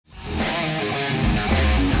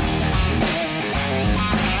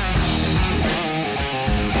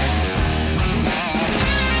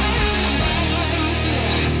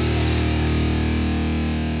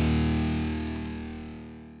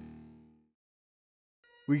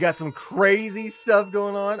We got some crazy stuff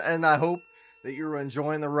going on, and I hope that you're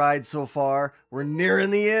enjoying the ride so far. We're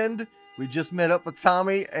nearing the end. We just met up with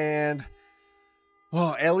Tommy, and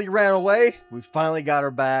Ellie ran away. We finally got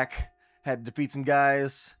her back. Had to defeat some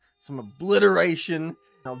guys, some obliteration.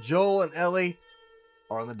 Now Joel and Ellie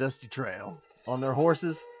are on the dusty trail, on their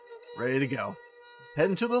horses, ready to go.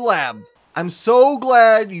 Heading to the lab. I'm so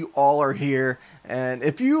glad you all are here, and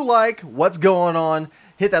if you like what's going on,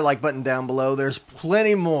 hit that like button down below. There's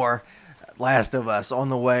plenty more Last of Us on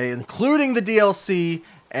the way, including the DLC,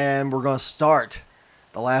 and we're going to start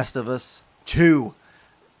The Last of Us 2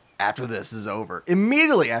 after this is over.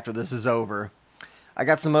 Immediately after this is over. I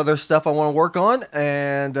got some other stuff I want to work on,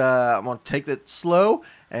 and I'm going to take it slow,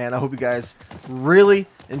 and I hope you guys really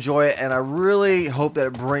enjoy it, and I really hope that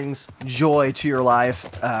it brings joy to your life,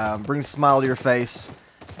 brings a smile to your face,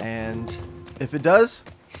 and if it does,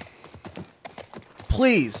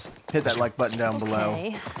 please hit that like button down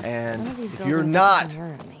below, and if you're not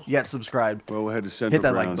yet subscribed, well, we'll head to Central hit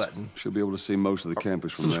that Grounds. like button. Should be able to see most of the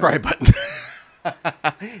campus from Subscribe there. button.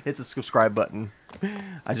 Hit the subscribe button.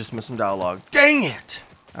 I just missed some dialogue. Dang it!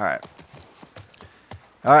 Alright.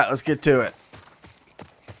 Alright, let's get to it.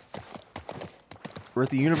 We're at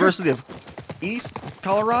the University of East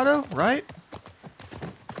Colorado, right?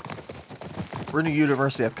 We're in the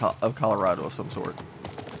University of Colorado of some sort.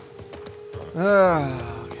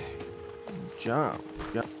 Okay. Jump.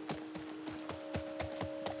 Yep.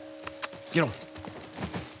 Get him.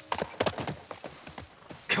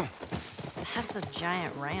 Come on. That's a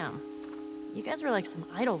giant ram. You guys were like some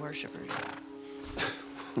idol worshippers.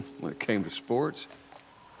 When it came to sports,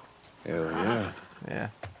 hell yeah. Yeah.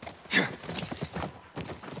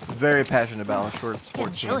 Very passionate about short Getting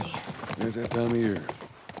sports chilly. teams. It's that time of year.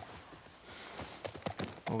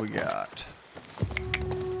 What we got?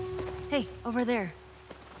 Hey, over there.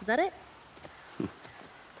 Is that it?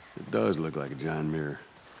 It does look like a giant mirror.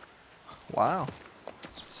 Wow.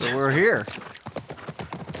 So we're here.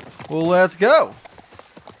 Well, let's go.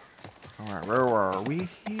 All right, where are we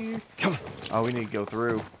here? Come on. Oh, we need to go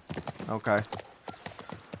through. Okay.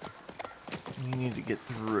 We need to get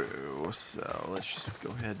through, so let's just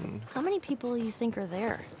go ahead and... How many people you think are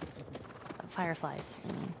there? Fireflies,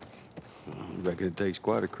 I mean. I reckon it takes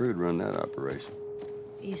quite a crew to run that operation.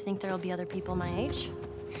 You think there'll be other people my age?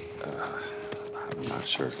 I'm not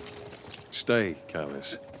sure. Stay,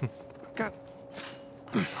 Callis. God.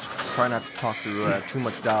 Try not to talk through too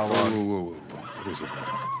much dialogue. Whoa. What is it?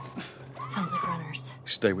 Sounds like runners.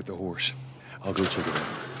 Stay with the horse. I'll go check it out.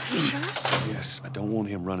 You sure? Yes, I don't want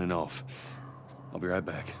him running off. I'll be right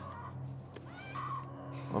back.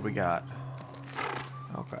 What we got?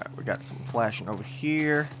 Okay, we got some flashing over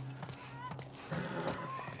here.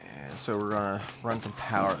 And so we're gonna run some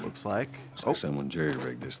power, it looks like. Looks like someone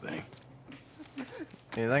jerry-rigged this thing.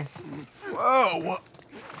 Anything? Whoa! What?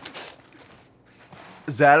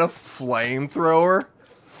 Is that a flamethrower?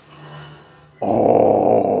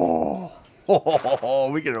 Oh!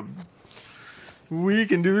 We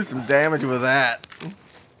can do some damage with that.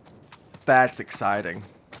 That's exciting.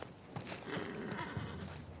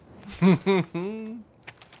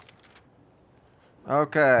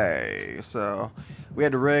 Okay, so we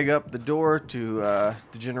had to rig up the door to the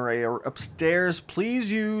generator upstairs.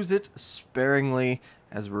 Please use it sparingly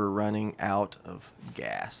as we're running out of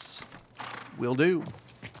gas. Will do.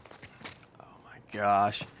 Oh my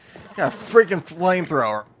gosh. Got a freaking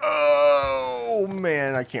flamethrower. Oh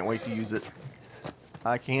man, I can't wait to use it.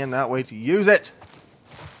 I cannot wait to use it.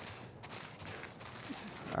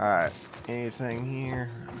 Alright, anything here?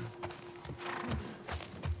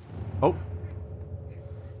 Oh.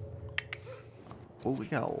 Oh, we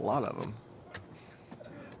got a lot of them.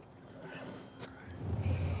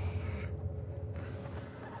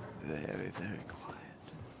 Very, very quiet.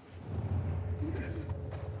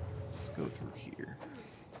 Let's go through here.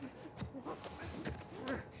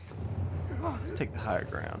 Let's take the higher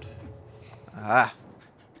ground. Ah!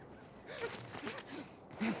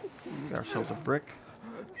 Got ourselves a brick.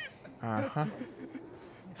 Uh-huh.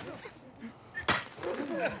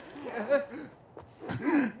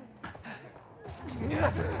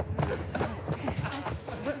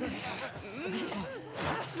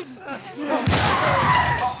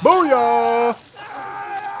 Booyah!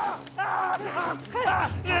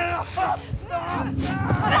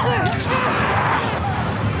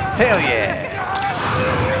 Hell yeah!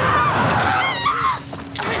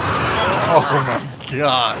 Oh my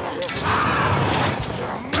god.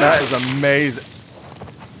 That is amazing.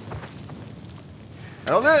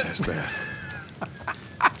 Hell it.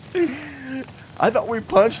 I thought we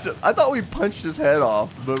punched his head off,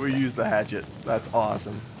 but we used the hatchet. That's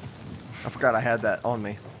awesome. I forgot I had that on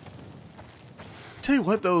me. Tell you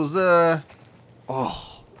what, those,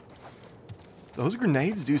 oh. Those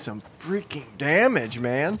grenades do some freaking damage,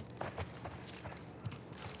 man.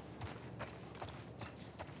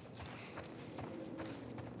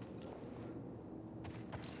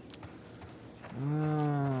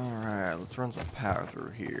 Alright, let's run some power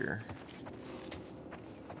through here.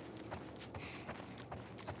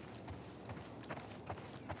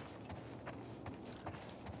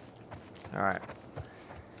 Alright.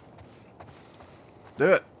 Let's do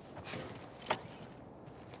it.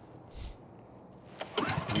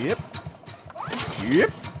 Yep.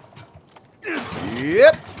 Yep.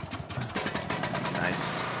 Yep.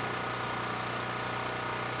 Nice.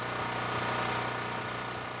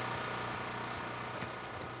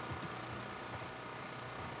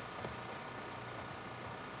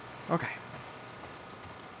 Okay.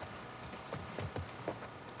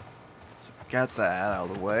 So we got that out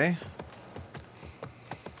of the way.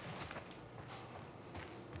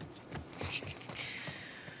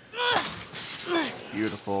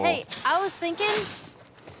 Beautiful. Hey, I was thinking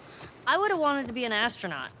I would have wanted to be an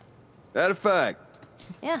astronaut. That a fact.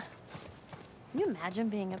 Yeah. Can you imagine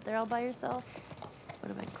being up there all by yourself? Would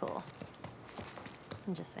have been cool.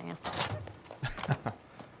 I'm just saying.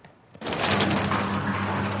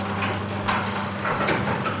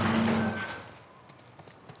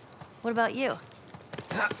 What about you?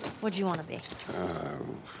 What'd you want to be?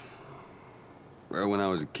 Well, when I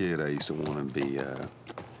was a kid, I used to want to be a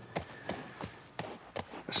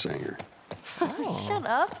singer. Oh. Shut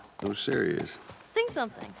up. No, serious. Sing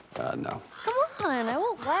something. No. Come on, I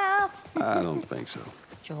won't laugh. I don't think so.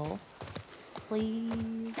 Joel,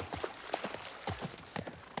 please.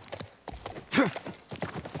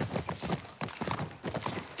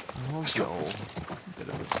 Oh, Joel. Bit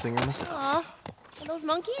of a singer myself. Aw, are those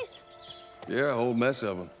monkeys? Yeah, a whole mess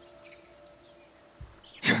of them.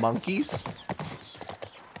 Monkeys?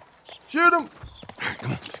 Shoot them!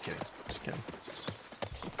 Come on. Just kidding. Just kidding.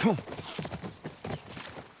 Come on.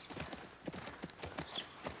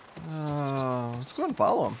 Let's go and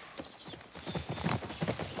follow him.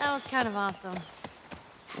 That was kind of awesome.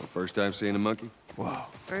 Well, first time seeing a monkey? Whoa.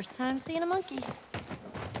 First time seeing a monkey.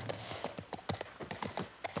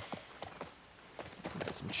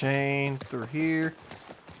 Got some chains through here.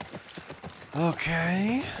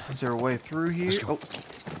 Okay. Is there a way through here? Oh,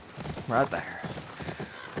 right there.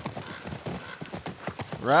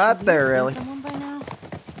 Right Have there, you Ellie. seen someone by now?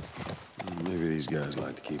 Maybe these guys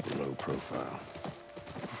like to keep a low profile.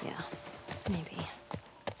 Yeah, maybe.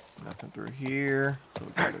 Nothing through here. So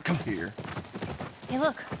we gotta come here. Hey,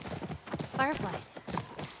 look. Fireflies.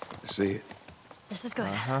 I see it. This is good.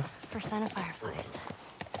 Uh-huh. First sign of fireflies.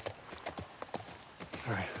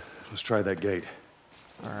 All right, let's try that gate.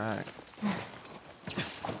 All right.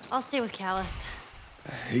 I'll stay with Callus.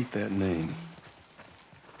 I hate that name.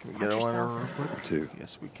 Can we get Watch one yourself. real quick? Two.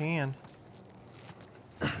 Yes, we can.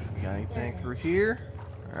 We got anything through here?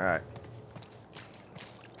 All right.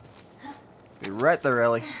 Be right there,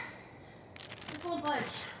 Ellie. This won't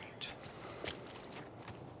budge.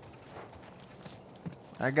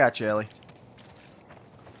 I got you, Ellie.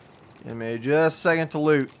 Give me just a second to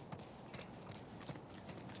loot.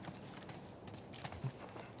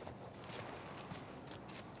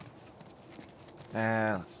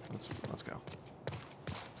 Let's go.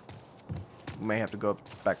 We may have to go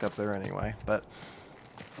back up there anyway, but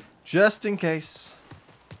just in case.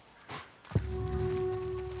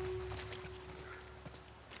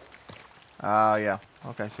 Yeah.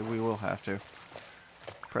 Okay, so we will have to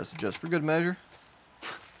press adjust for good measure.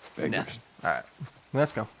 Beggars. Alright,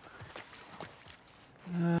 let's go.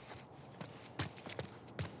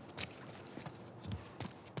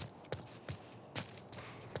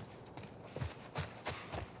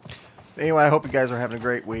 Anyway, I hope you guys are having a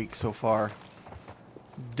great week so far.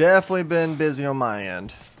 Definitely been busy on my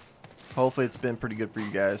end. Hopefully it's been pretty good for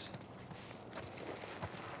you guys.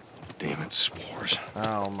 Damn it, spores.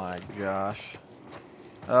 Oh my gosh.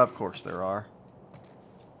 Of course there are.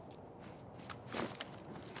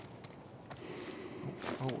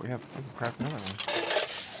 Oh, we can craft another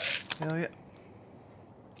one. Hell yeah.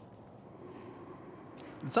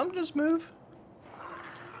 Did something just move?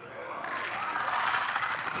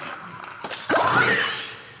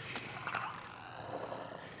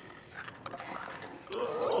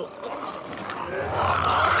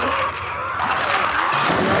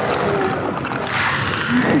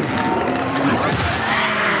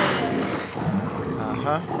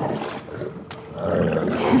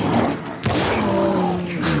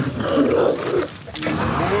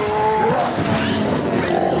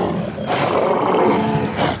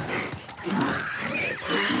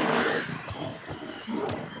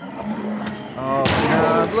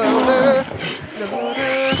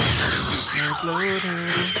 Run.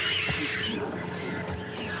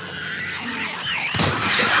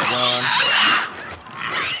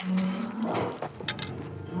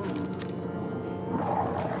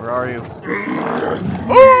 Where are you?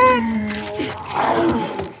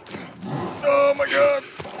 Oh my god!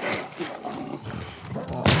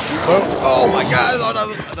 Oh my god! I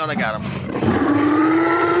thought I got him.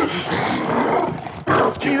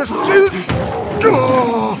 Jesus! Jesus!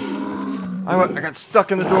 Oh! I got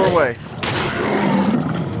stuck in the doorway.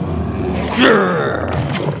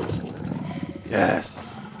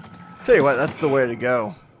 Yes. Tell you what, that's the way to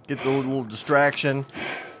go. Get the little distraction.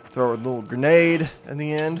 Throw a little grenade in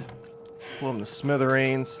the end. Blow them to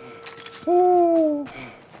smithereens. Woo!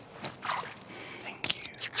 Thank you.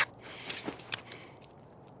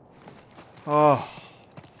 Oh.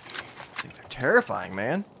 Things are terrifying,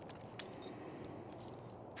 man.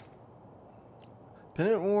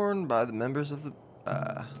 Pennant worn by the members of the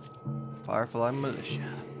Firefly Militia.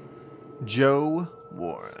 Joe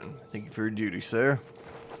Warren. Thank you for your duty, sir.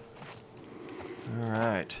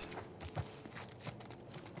 Alright.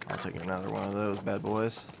 I'll take another one of those bad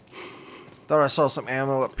boys. Thought I saw some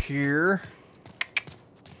ammo up here.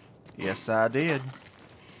 Yes, I did.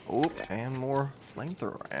 Oh, and more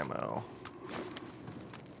flamethrower ammo.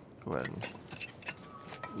 Go ahead and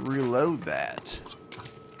reload that.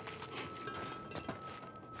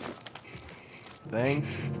 Thank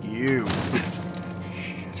you.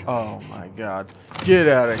 Oh my god. Get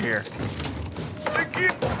out of here. Thank you.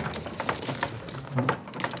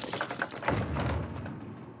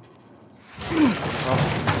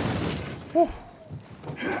 Oh.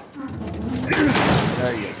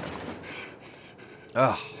 There you go.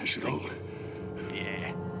 Oh, thank you.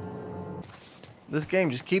 Yeah. This game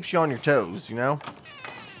just keeps you on your toes, you know?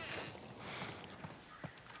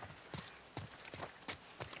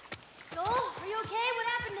 Joel, are you okay? What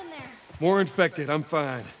happened in there? More infected. I'm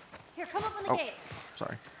fine. Here, come up on the gate.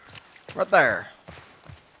 Sorry. Right there.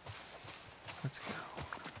 Let's go.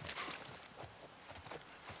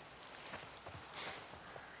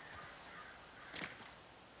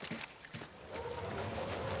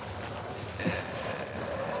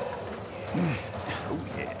 Oh,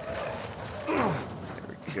 yeah. There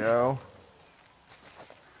we go.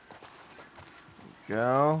 There we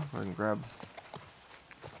go. Go ahead and grab.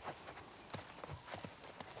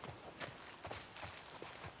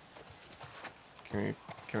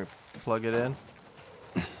 Can we plug it in?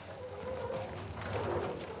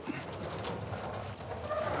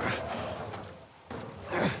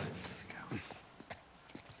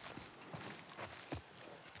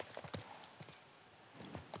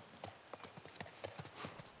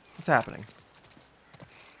 What's happening?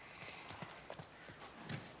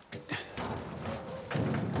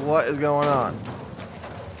 What is going on?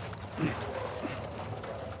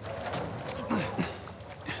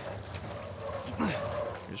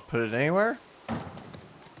 Just put it anywhere?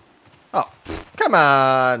 Oh, come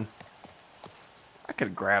on. I could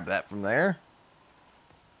have grabbed that from there.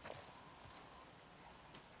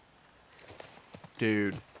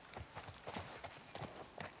 Dude.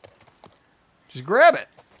 Just grab it.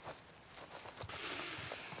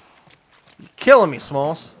 You're killing me,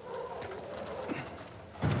 Smalls.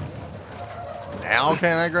 Now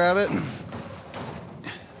can I grab it?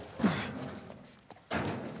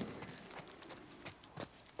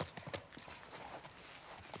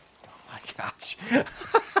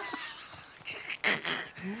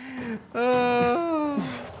 Oh,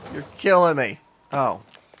 you're killing me. Oh,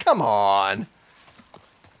 come on.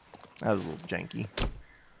 That was a little janky.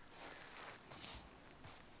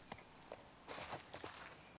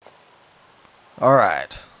 All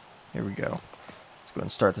right, here we go. Let's go ahead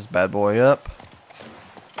and start this bad boy up.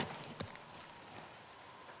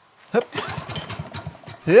 Hup.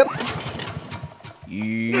 Yep.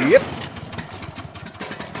 Yep.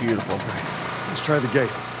 Beautiful. Let's try the gate.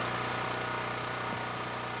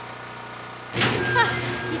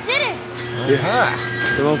 You did it! Yeah.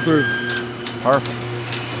 Come on through. Perfect.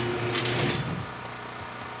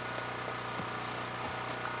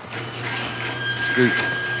 Geeks.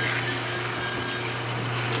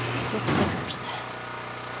 Those flickers.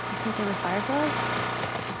 You think they were fireflies?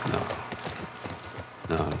 No.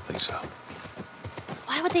 No, I don't think so.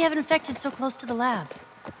 Why would they have infected so close to the lab?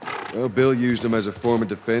 Well, Bill used them as a form of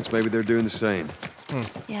defense. Maybe they're doing the same.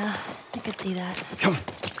 Yeah, I could see that. Come on.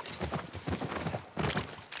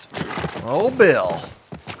 Oh, Bill.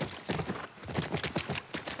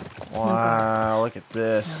 Wow, look at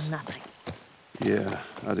this. No, nothing. Yeah,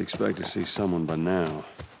 I'd expect to see someone by now.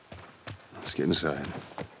 Let's get inside.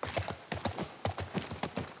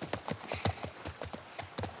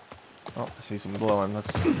 Oh, I see some glowing.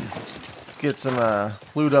 Let's get some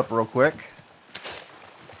loot up real quick.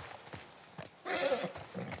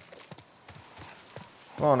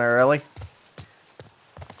 Come on there, Ellie.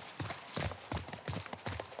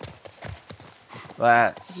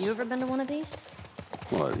 Have you ever been to one of these?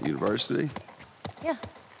 What, a university? Yeah.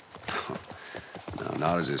 No,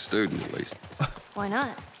 not as a student, at least. Why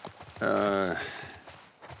not? I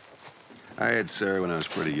had Sarah when I was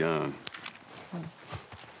pretty young.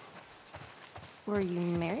 Were you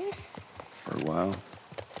married? For a while.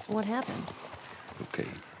 What happened? Okay,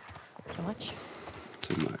 So much?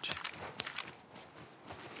 too much.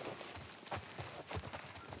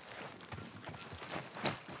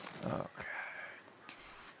 Okay.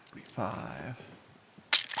 45.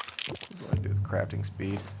 What do I do with crafting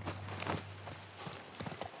speed?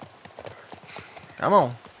 Come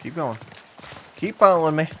on. Keep going. Keep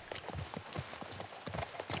following me.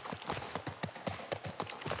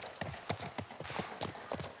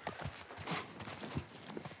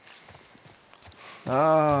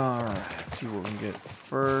 Alright. Let's see what we can get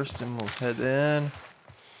first, and we'll head in.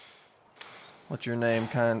 What's your name,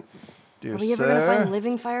 dear Are we ever sir? gonna find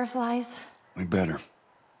living fireflies? We better.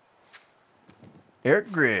 Eric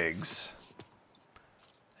Griggs.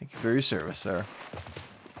 Thank you for your service, sir.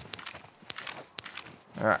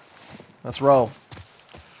 Alright. Let's roll.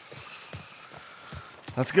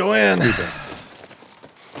 Let's go in.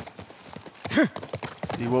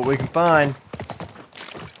 See what we can find.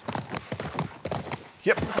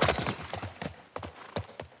 Yep.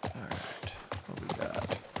 Alright. What we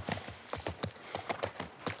got?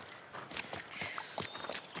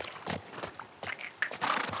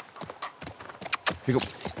 Here you go.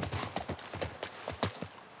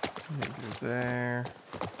 Go there.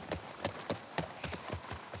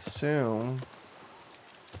 Assume.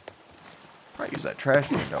 Probably use that trash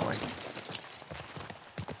can, don't we?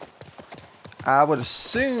 I would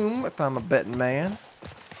assume, if I'm a betting man,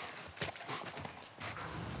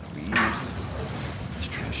 we use this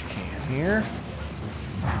trash can here.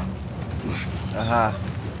 Aha.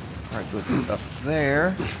 Alright, put it up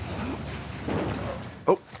there.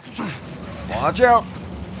 Oh, watch out!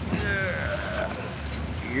 Yeah.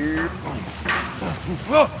 Here.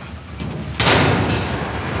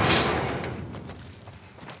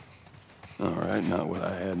 All right, not what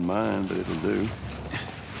I had in mind, but it'll do.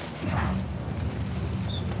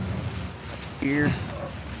 Here.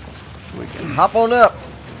 We can hop on up.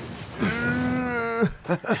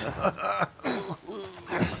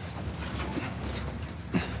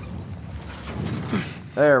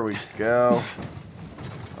 There we go.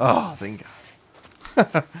 Oh, thank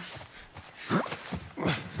God.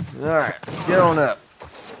 Alright, let's get on up.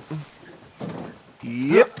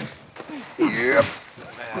 Yep. Yep.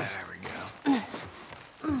 There we go.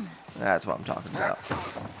 That's what I'm talking about.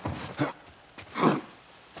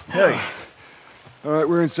 Hey. All right,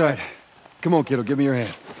 we're inside. Come on, kiddo, give me your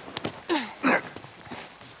hand.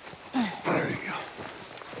 There you go.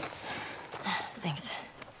 Thanks.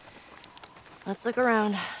 Let's look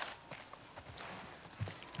around.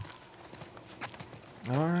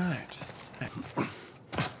 All right.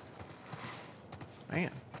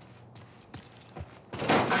 Man.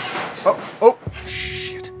 Oh.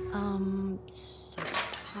 Shit. So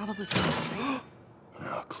probably right?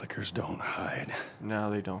 No, clickers don't hide. No,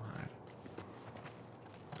 they don't hide.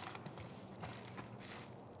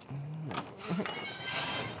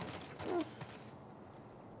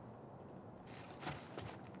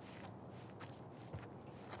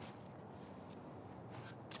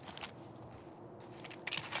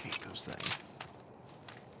 Hate those things.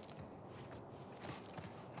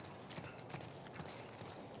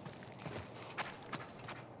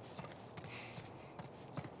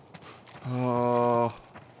 Oh,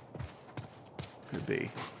 could be.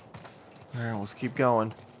 All right, let's keep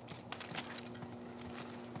going.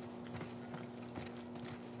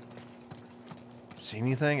 See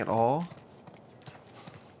anything at all?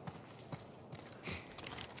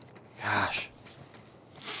 Gosh.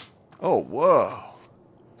 Oh, whoa.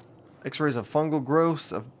 X-rays of fungal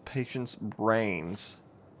growths of patients' brains.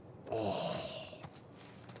 Oh,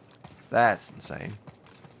 that's insane.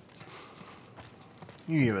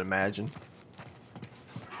 You can even imagine.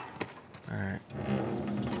 Alright.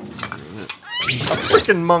 A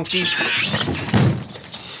freaking monkey!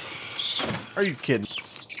 Are you kidding?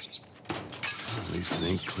 At least it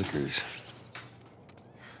ain't clickers.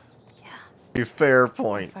 Yeah. Fair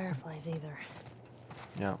point. Fireflies either.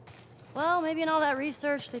 Yeah. Well, maybe in all that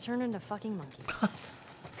research, they turned into fucking monkeys.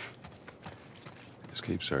 Just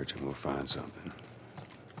keep searching, we'll find something.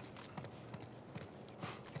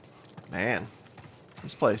 Man.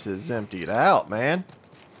 This place is emptied out, man.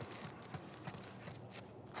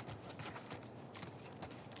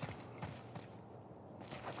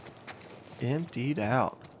 Emptied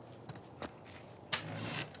out.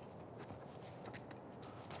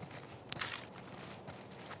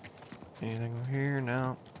 Anything over here?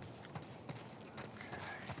 No.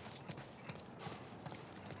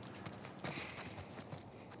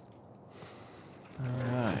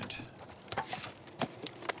 Alright.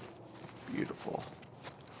 Beautiful.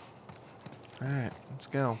 Alright, let's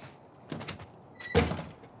go.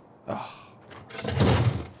 Oh.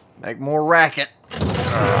 Make more racket.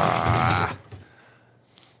 Ah.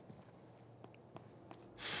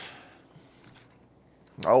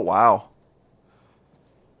 Oh, wow.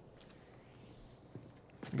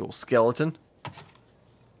 Little skeleton.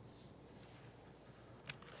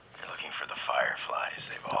 You're looking for the fireflies.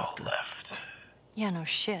 They've all left. Yeah, no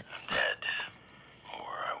shit. I'm dead. Or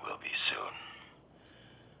I will be soon.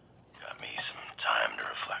 Got me some time to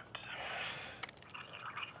reflect.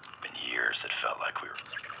 Been years that felt like we were...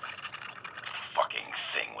 The fucking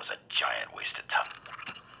thing was a giant waste of time.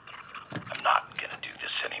 I'm not gonna do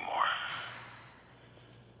this anymore.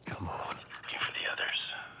 Come on. Looking for the others.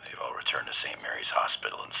 They've all returned to St. Mary's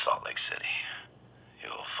Hospital in Salt Lake City.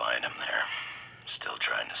 You'll find them there. Still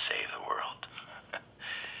trying to save the world.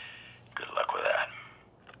 Good luck with that.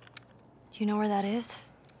 Do you know where that is?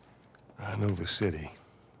 I know the city.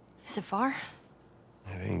 Is it far?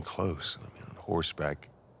 It ain't close. I mean, horseback.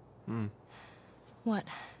 What?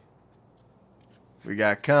 We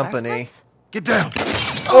got company. Fireflies? Get down!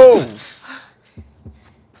 Oh!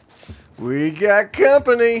 We got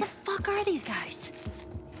company. The fuck are these guys?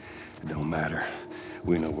 It don't matter.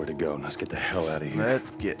 We know where to go. Let's get the hell out of here.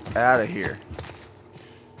 Let's get out of here.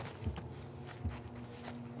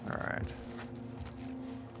 Alright.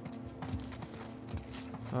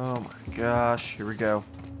 Oh my gosh. Here we go.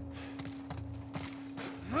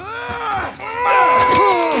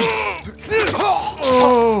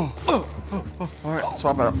 Oh! Alright,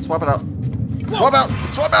 swap it out. Swap it out. Swap out!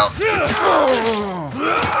 Swap out!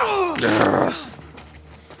 Yes.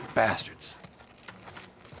 Bastards.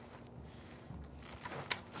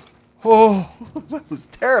 Oh, that was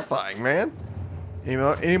terrifying, man.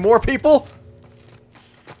 Any more people?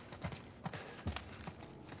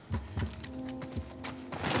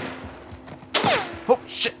 Oh,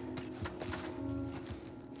 shit.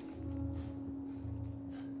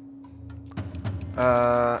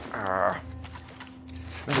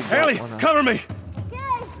 Haley, cover me!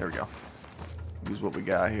 There we go. Use what we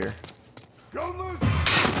got here. Don't lose.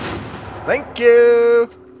 Thank you.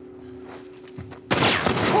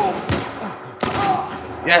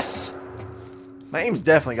 Yes. My aim's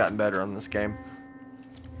definitely gotten better on this game.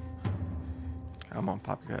 Come on,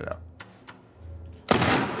 pop your head out.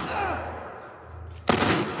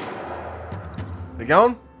 He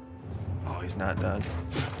gone? Oh, he's not done.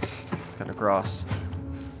 Cut across.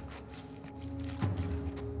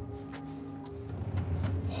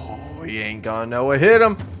 Oh, he ain't gonna know what hit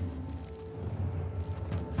him.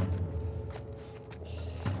 Oh,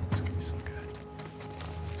 this could be so good.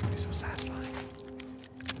 This could be so satisfying.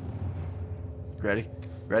 Ready?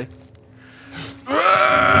 Ready?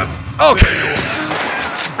 Okay.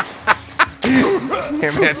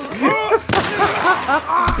 Damn it.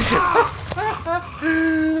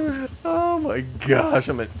 Oh my gosh,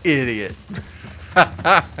 I'm an idiot.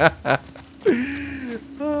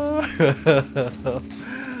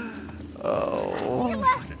 Oh, I'm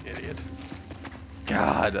an idiot.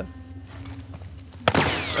 God.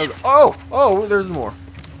 Oh, there's more.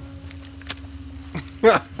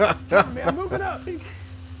 I'm moving up.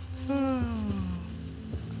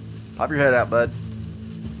 Pop your head out, bud.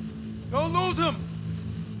 Don't lose him.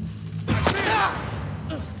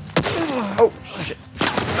 Oh, shit.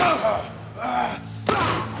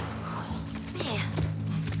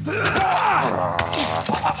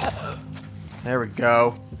 There we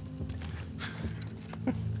go.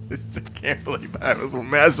 I can't believe that was a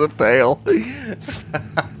massive fail.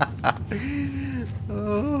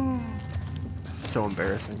 Oh, so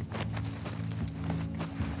embarrassing.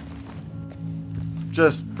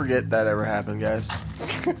 Just forget that ever happened, guys.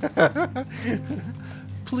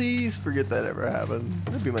 Please forget that ever happened.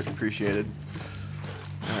 That'd be much appreciated.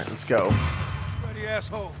 Alright, let's go. Ready,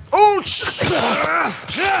 asshole. Oh, shit!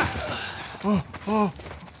 Oh.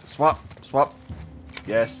 Swap.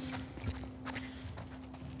 Yes.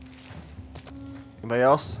 Anybody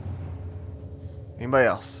else? Anybody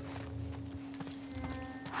else?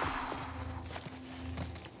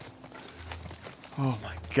 Oh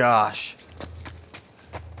my gosh.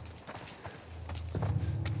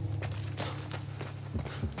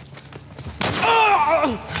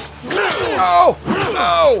 Oh!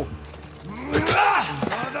 No!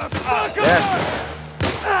 Yes.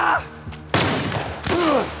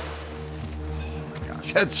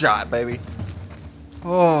 Headshot, baby.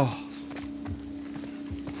 Oh.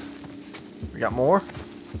 We got more?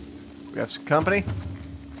 We have some company?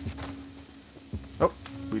 Oh,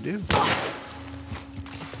 we do.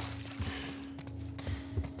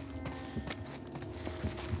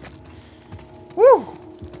 Woo!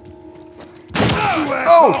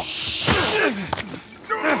 Oh, shit!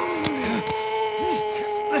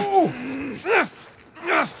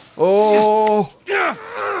 Oh!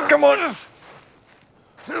 Come on!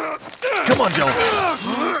 Come on, Joe!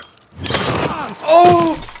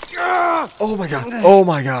 Oh! Oh my god! Oh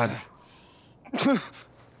my god!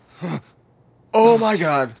 Oh my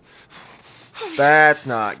god! That's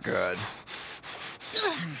not good.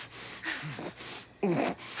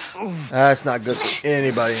 That's not good for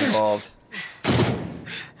anybody involved.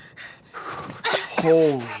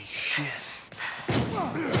 Holy shit.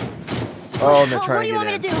 Oh, and they're trying to get in. What do you want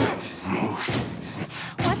me to do?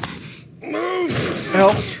 What?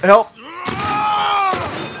 Help! Help!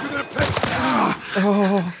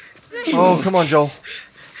 Oh, oh, come on, Joel.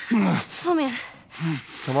 Oh man.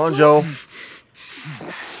 Come on, Joel.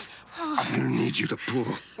 I'm gonna need you to pull.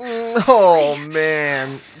 Oh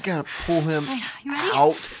man, you gotta pull him You ready?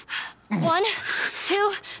 out. 1,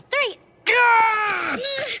 2, 3. Good.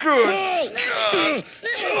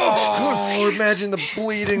 Oh, imagine the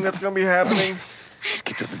bleeding that's gonna be happening. Let's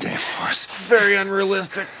get to the damn horse. Very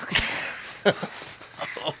unrealistic.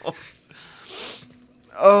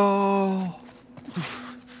 Oh,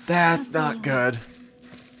 that's not good.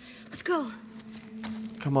 Let's go.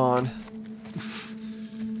 Come on.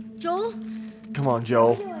 Joel? Come on,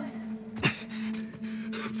 Joel.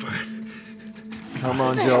 Come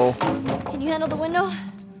on, Joel. Can you handle the window?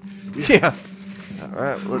 Yeah. All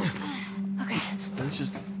right, look. Okay. Let's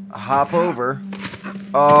just hop over.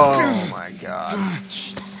 Oh my god.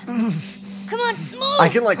 Jesus. Come on, move! I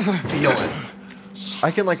can like feel it.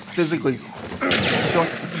 I can like physically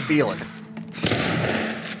feel it.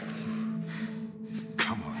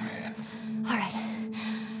 Come on, man. All right.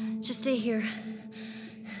 Just stay here.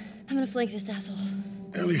 I'm gonna flank this asshole.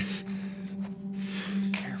 Ellie,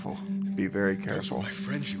 Careful. Be very those careful. were my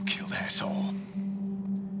friends you killed, asshole.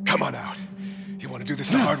 Come on out. You want to do this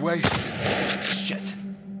the hard way? Shit.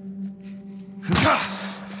 You little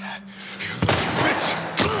bitch.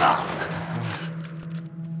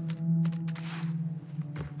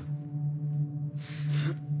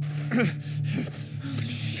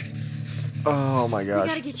 Oh my We gosh.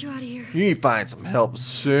 gotta get you out of here. You need to find some help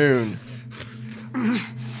soon. I'm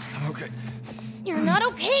okay. You're not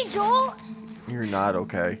okay, Joel! You're not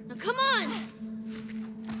okay. Now come on!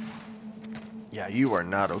 Yeah, you are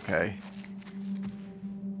not okay.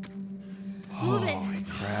 Move it. Holy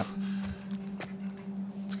crap.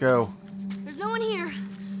 Let's go. There's no one here.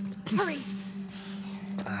 Hurry.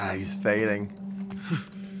 Ah, he's fading.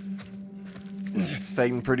 He's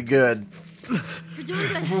fading pretty good. You're doing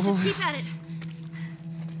good. Just keep at it.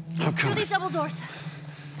 I'm Through coming. these double doors.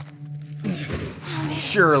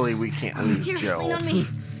 Surely we can't lose Here, Joe. lean on me.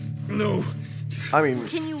 No. I mean,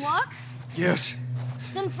 Can you walk? Yes.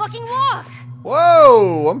 Then fucking walk!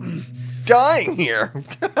 whoa! I'm dying here.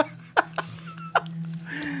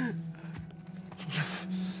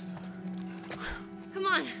 Come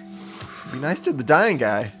on. Be nice to the dying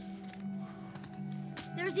guy.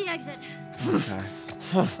 There's the exit. Okay.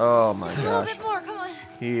 Oh my A little gosh. bit more, come on.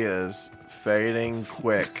 He is fading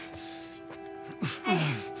quick. Hey,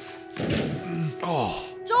 Oh.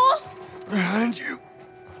 Joel! Behind you.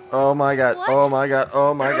 Oh my god. What? Oh my god.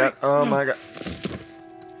 Oh my god. Oh my god.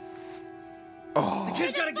 Oh.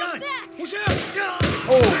 Kid's got a gun. Back. Watch out.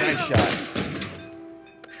 Oh, nice shot.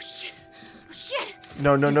 Oh, shit. Oh, shit.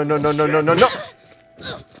 No, no, no, no, no, no, no, no, no.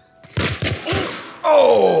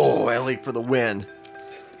 Oh, Ellie for the win.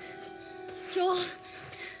 Joel,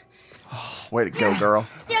 Way to go, girl.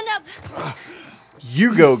 stand up.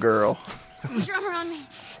 You go, girl. Put your arm around me.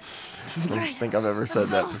 I don't think I've ever said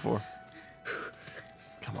that before.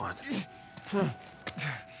 Come on. I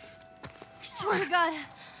swear to God,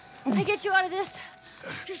 I get you out of this.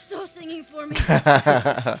 You're so singing for me.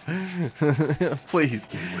 Please.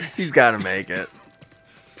 He's got to make it.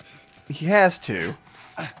 He has to.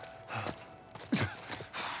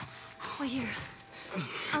 Wait here.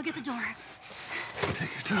 I'll get the door.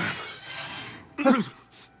 Take your time.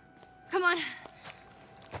 Come on.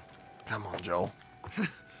 Come on, Joel.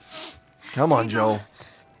 Come on, Joel.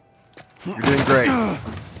 You're doing great. Oh.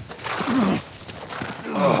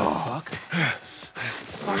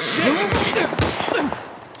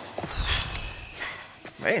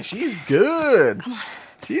 Man, she's good. Come on.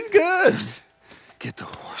 She's good. Get the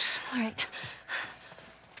horse. All right.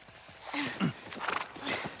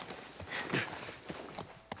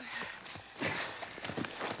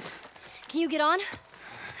 Can you get on?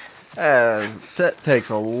 That takes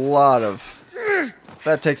a lot of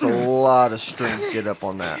strength to get up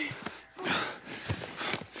on that.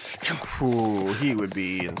 Ooh, he would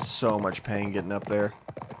be in so much pain getting up there.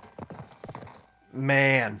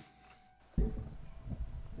 Man.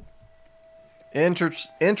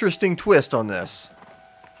 Interesting twist on this.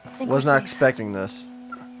 Was not expecting this.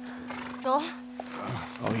 Joel?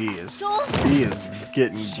 Oh, he is. Joel? He is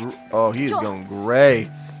getting. He is going gray.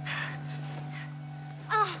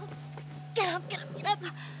 Oh, get up, get up, get up.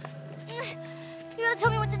 You gotta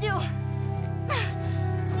tell me what to do.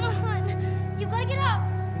 Come on. You gotta get up.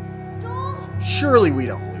 Joel? Surely we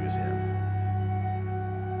don't lose him.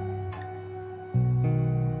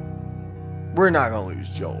 We're not going to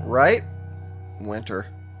lose Joel, right? Winter.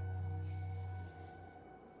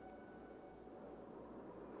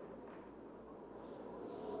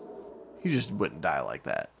 He just wouldn't die like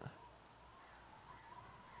that.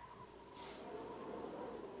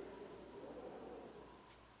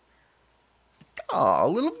 Aw,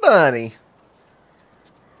 little bunny.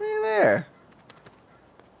 Hey there.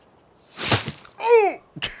 Oh!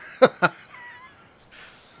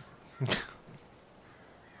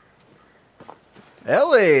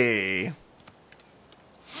 Ellie!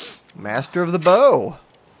 Master of the bow.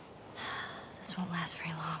 This won't last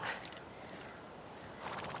very long.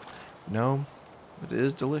 No, it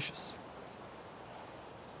is delicious.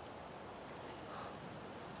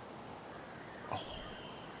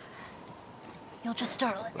 You'll just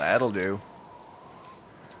startle it. That'll do.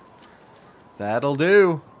 That'll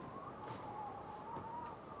do.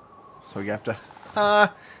 So we have to...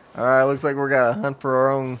 Alright, looks like we're gotta hunt for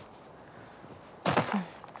our own...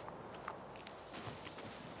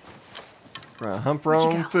 We're gonna hunt for our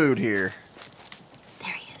Where'd you own go? food here.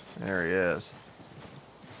 There he is. There he is.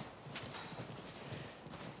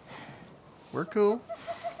 We're cool.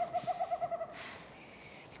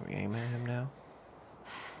 Can we aim at him now?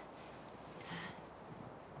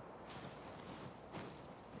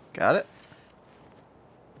 Got it?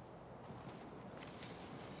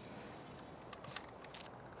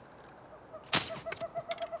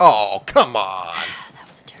 Oh, come on! That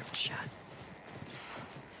was a terrible shot.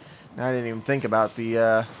 I didn't even think about the,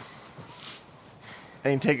 I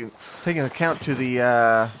didn't take into account to the,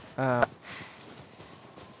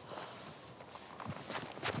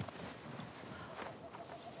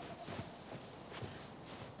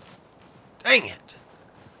 Dang it!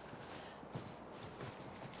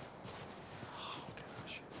 Oh,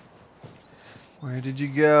 gosh. Where did you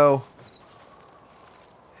go?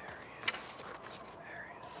 There he is. There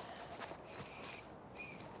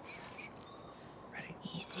he is. Ready?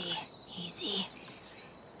 Easy, easy.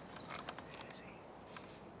 Easy.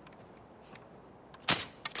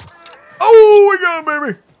 Oh, we got him,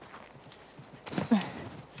 baby!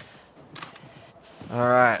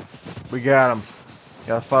 Alright. We got him.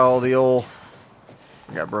 Gotta follow the old...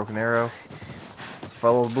 I got a broken arrow. Let's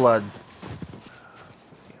follow the blood.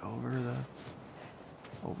 Over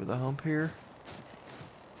the hump here.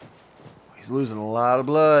 He's losing a lot of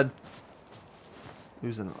blood.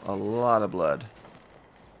 Losing a lot of blood.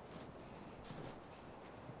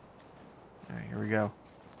 Alright, here we go.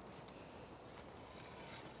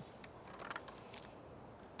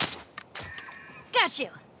 Got you!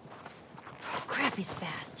 Oh, crap, he's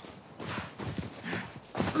fast.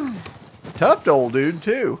 Tough old dude,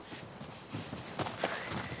 too.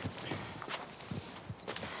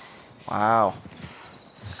 Wow.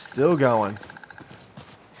 Still going.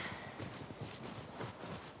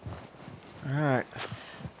 Alright.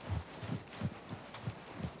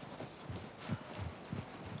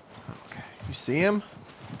 Okay. You see him?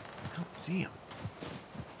 I don't see him.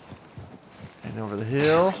 Heading over the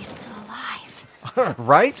hill. How are you still alive?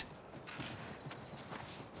 Right?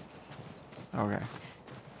 Okay.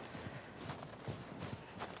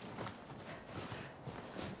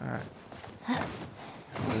 Alright.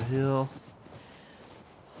 Over the hill.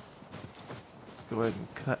 Let's go ahead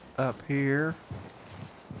and cut up here.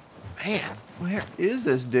 Man, where is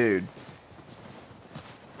this dude?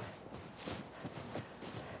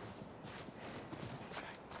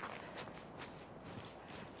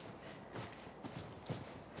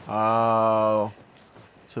 Oh.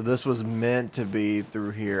 So this was meant to be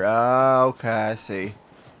through here. Oh, okay, I see.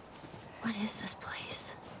 What is this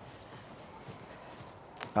place?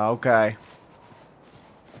 Okay.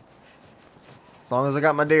 As long as I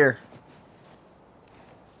got my deer.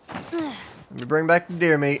 Let me bring back the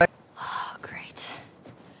deer meat. Oh, great.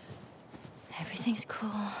 Everything's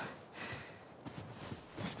cool.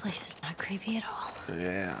 This place is not creepy at all.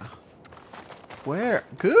 Yeah. Where?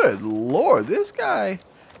 Good Lord, this guy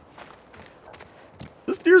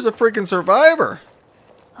deer's a freaking survivor.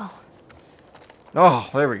 Oh. Oh,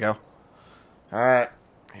 there we go. Alright.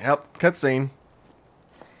 Yep, cutscene.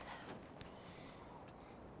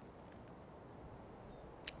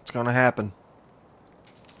 What's gonna happen?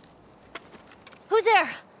 Who's there?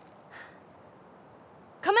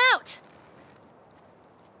 Come out!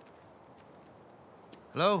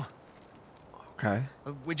 Hello? Okay.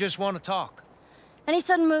 We just want to talk. Any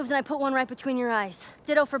sudden moves and I put one right between your eyes.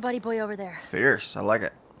 Ditto for buddy boy over there. Fierce. I like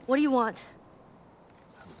it. What do you want?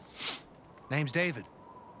 Name's David.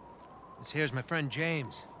 This here's my friend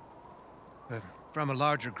James. We're from a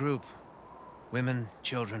larger group. Women,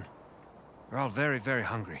 children. We're all very, very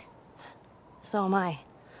hungry. So am I.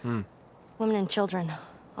 Women and children.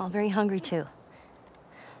 All very hungry too.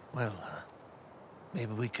 Well,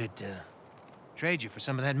 maybe we could trade you for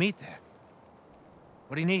some of that meat there.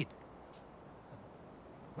 What do you need?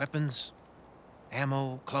 Weapons?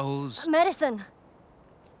 Ammo? Clothes? Medicine!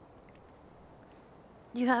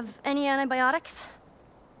 Do you have any antibiotics?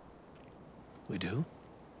 We do.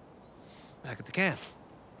 Back at the camp.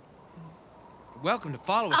 Welcome to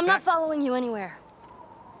follow us I'm back. not following you anywhere.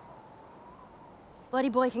 Buddy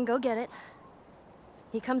boy can go get it.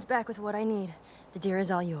 He comes back with what I need. The deer is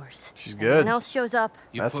all yours. She's Anyone good. else shows up.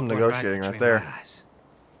 You That's put some one negotiating right between there. my eyes.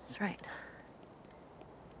 That's right.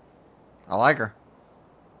 I like her.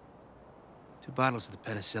 2 bottles of the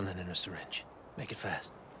penicillin in a syringe. Make it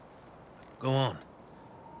fast. Go on.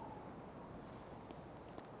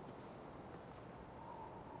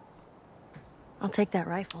 I'll take that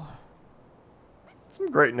rifle. Some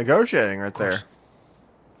great negotiating right there.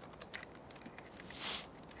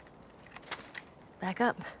 Back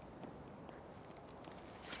up.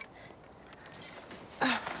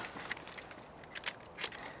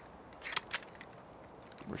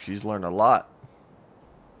 Well, she's learned a lot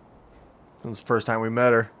since the first time we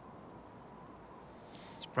met her.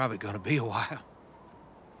 It's probably gonna be a while.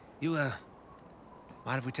 You,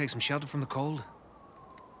 mind if we take some shelter from the cold?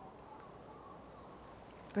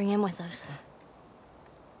 Bring him with us.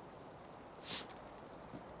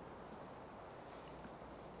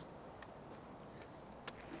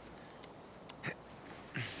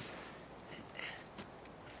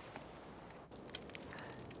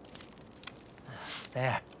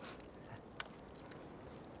 There.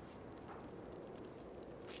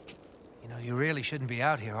 You know, you really shouldn't be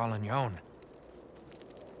out here all on your own.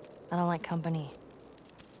 I don't like company.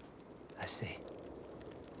 I see.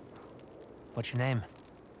 What's your name?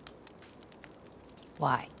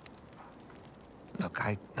 Why? Look,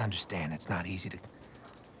 I understand it's not easy to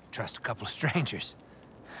trust a couple of strangers.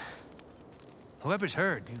 Whoever's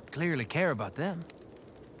hurt, you clearly care about them.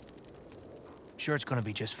 I'm sure it's gonna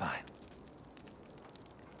be just fine.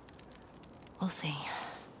 We'll see.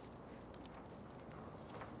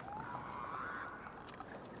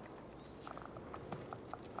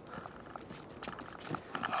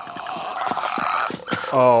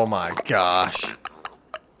 Oh my gosh.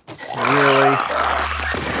 Really?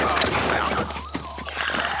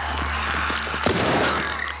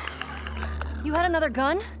 You had another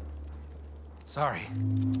gun? Sorry. Hey,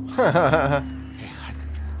 I'd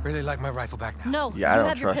really like my rifle back now. No, Yeah, I you don't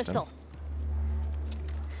have your trust him. pistol.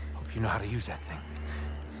 Hope you know how to use that thing.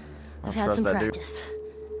 I've I had trust some that dude. practice.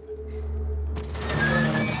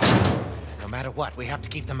 No matter what, we have to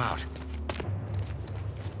keep them out.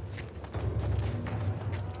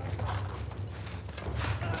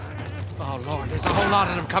 Oh, Lord, there's a whole lot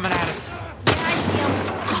of them coming at us.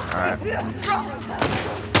 Alright.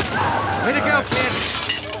 Way to go, kid!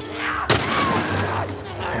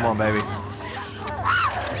 Come on, baby.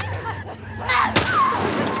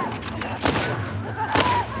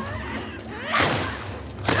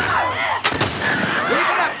 Keep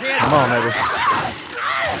it up, kid! Come on, baby.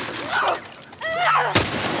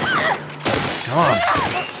 Come on.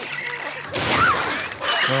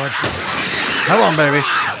 Good. Come on, baby.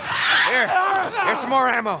 Here's some more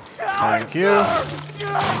ammo. Thank you.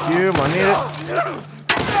 Thank you. I need it. Keep it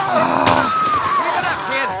up,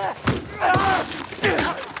 kid!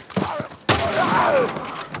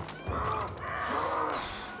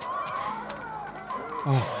 Oh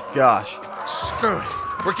my gosh. Screw it.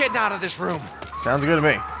 We're getting out of this room. Sounds good to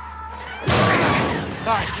me. All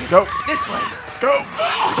right, keep Go. this way. Go.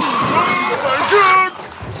 Oh my god.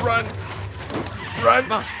 Run. Run.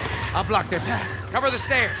 Come on. I'll block their path. Cover the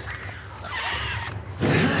stairs.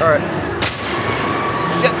 Alright.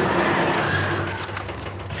 Shit.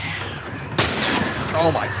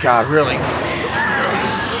 Oh my god, really?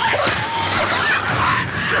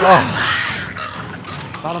 Oh,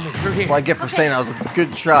 Follow me through here. what I get for saying I was a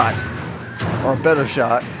good shot. Or a better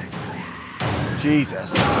shot.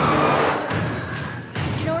 Jesus.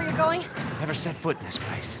 never set foot in this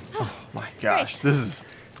place. My gosh, this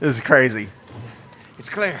is crazy. It's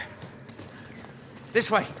clear.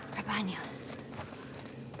 This way. Right behind you.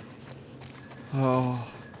 Oh,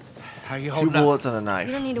 How are you 2 holding up? bullets and a You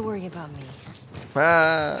knife. don't need to worry about me.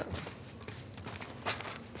 Ah.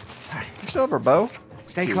 You still have our bow?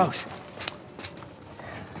 Stay Dude. close.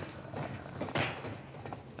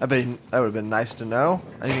 That would have been nice to know.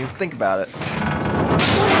 I didn't even think about it.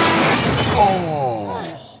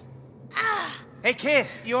 Hey, kid,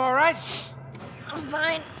 you all right? I'm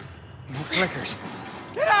fine. No clickers.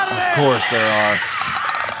 Of course there are.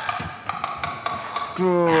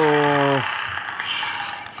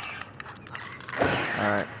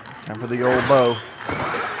 Alright, time for the old bow.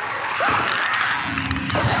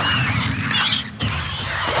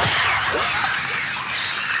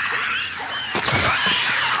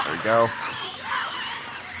 There we go.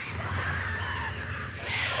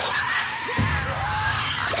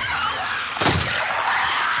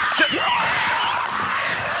 Shit.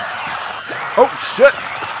 Oh, shit!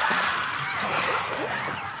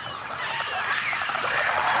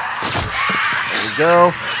 There we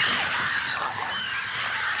go.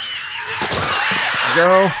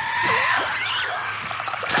 Go.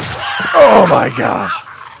 Oh my gosh.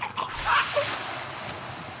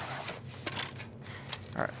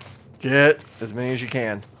 All right. Get as many as you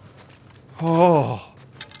can. Oh.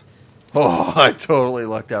 Oh, I totally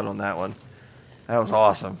lucked out on that one. That was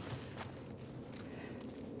awesome.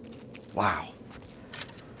 Wow.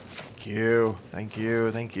 Thank you. Thank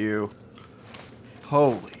you. Thank you.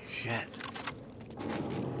 Holy shit.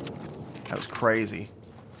 That was crazy.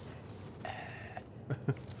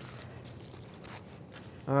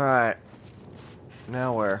 Alright.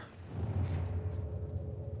 Now where?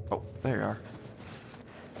 Oh, there you are.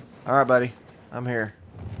 Alright, buddy. I'm here.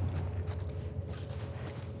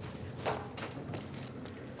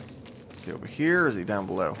 Is he over here or is he down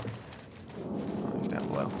below? Oh, he's down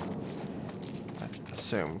below. I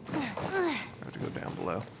assume. I have to go down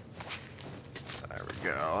below. There we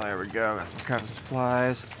go. There we go. Got some crafting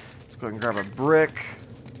supplies. Let's go ahead and grab a brick.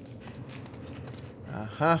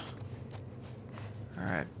 Uh-huh.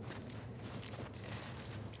 Alright.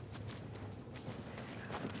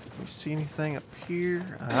 Can we see anything up here?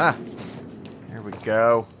 Ah! Here we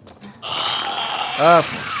go. Up.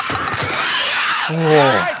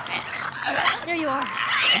 Oh. There you are.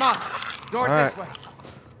 Come on. Doors All right. this way.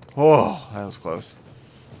 Oh, that was close.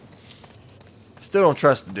 Still don't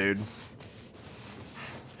trust the dude.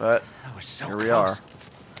 But That was so here close. we are.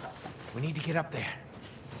 We need to get up there.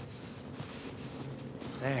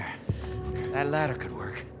 There. That ladder could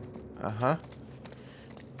work. Uh-huh.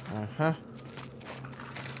 Uh-huh.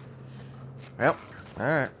 Yep.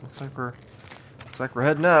 Alright. Looks like we're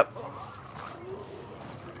heading up.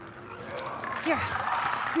 Here.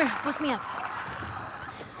 Come here. Boost me up.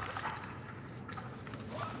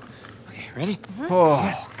 Okay, ready?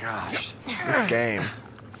 Oh gosh. This game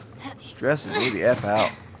stresses me the F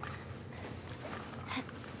out.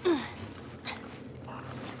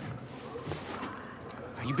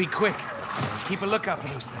 You be quick. Keep a lookout for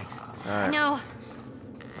those things. Alright. No.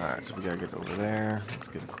 Alright, so we gotta get over there. Let's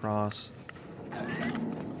get across.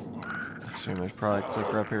 I assume there's probably a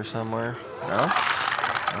clicker up here somewhere. No?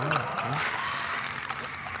 Oh,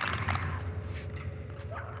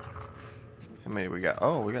 how many we got?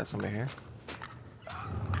 Oh, we got somebody here.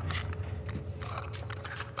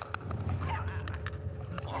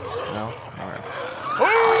 No? Alright.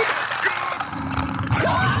 Oh!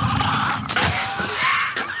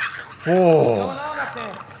 Oh! on up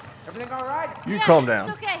there? Everything all right? You Yeah, calm down.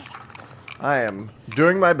 It's okay. I am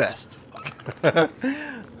doing my best.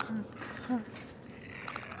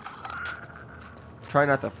 Try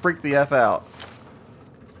not to freak the F out.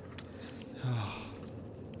 I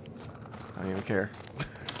don't even care.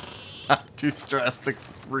 I'm too stressed to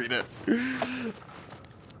read it.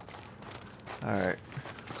 Alright,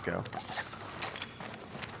 let's go.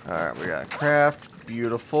 Alright, we got craft.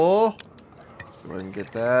 Beautiful. Go ahead and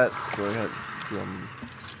get that. Let's go ahead and do a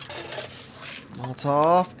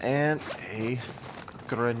Molotov and a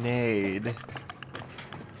grenade.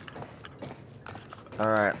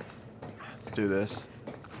 Alright, let's do this.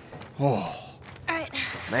 Oh, All right.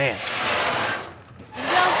 man. Here we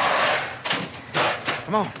go.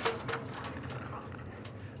 Come on. All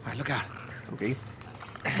right, look out. Okay.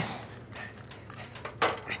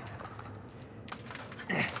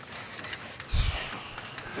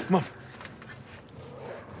 Come on.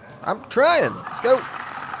 I'm trying. Let's go.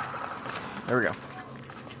 There we go.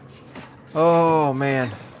 Oh,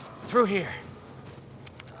 man. Through here.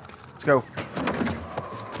 Let's go.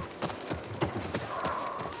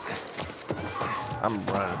 I'm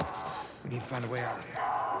running. We need to find a way out of here.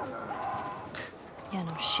 Yeah,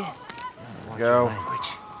 no shit. Watch Go. your language.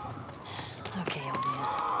 Okay, old man.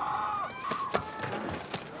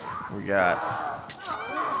 We got.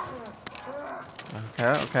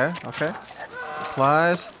 Okay.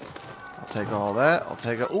 Supplies. I'll take all that. I'll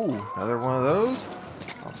take a. Ooh, another one of those.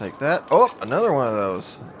 I'll take that. Oh, another one of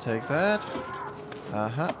those. I'll take that.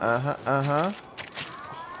 Man,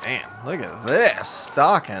 look at this.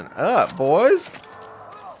 Stocking up, boys.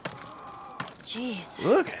 Jeez.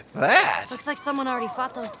 Look at that. Looks like someone already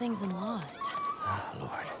fought those things and lost. Oh,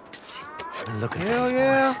 Lord. Look at Hell these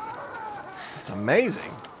yeah. boys. It's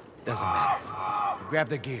amazing. Doesn't matter. Grab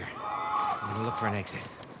their gear. I'm gonna look for an exit.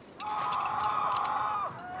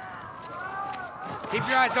 Keep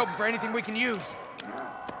your eyes open for anything we can use.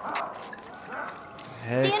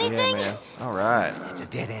 Heck See yeah, anything? man. All right. It's a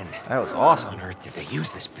dead end. That was How awesome. on earth did they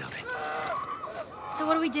use this building? So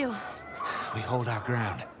what do we do? We hold our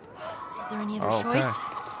ground. Is there any other Okay. choice?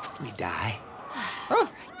 We die. Oh,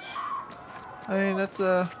 Right. I mean, that's,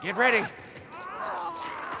 Get ready.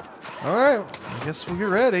 all right. I guess we'll get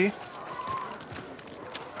ready.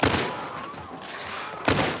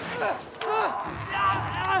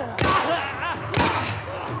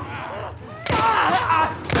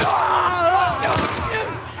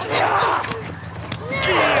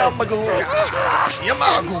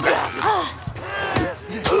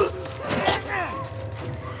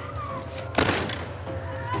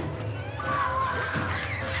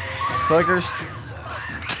 Clickers.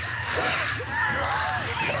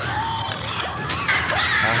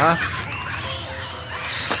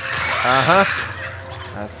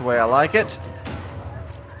 That's the way I like it.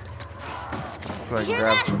 Go ahead and Hear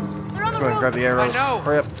grab. that? They're on the Go ahead and grab roof. the arrows. I know.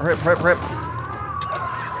 Hurry up! Hurry up! Hurry up! Hurry up!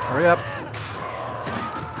 Hurry up!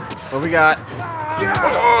 What we got?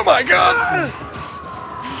 Oh my God!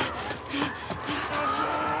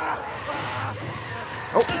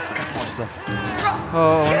 Oh, got more stuff.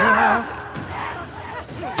 Oh no!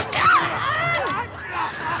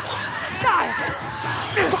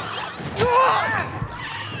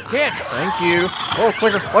 Kid. Thank you. Oh,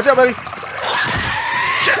 clicker! Watch out, buddy!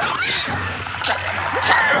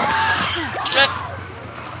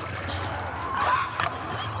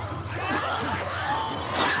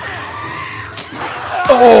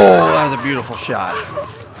 Oh, that was a beautiful shot.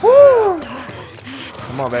 Woo!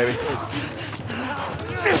 Come on, baby.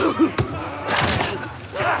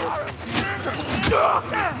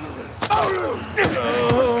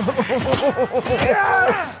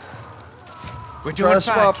 We're Try doing to fine,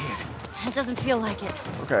 swap. kid. It doesn't feel like it.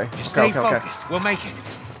 Okay. Just Okay, stay okay, okay. focused. We'll make it.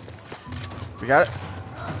 We got it?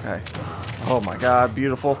 Okay. Oh my God,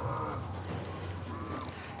 beautiful.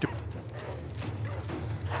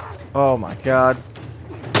 Oh my God.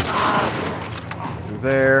 Through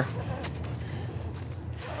there.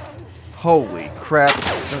 Holy crap.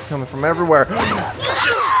 They're coming from everywhere.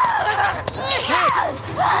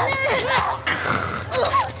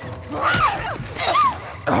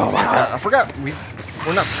 Oh my God. I forgot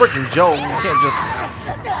we're not freaking Joel. We can't just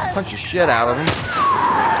punch the shit out of him.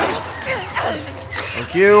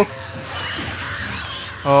 Thank you.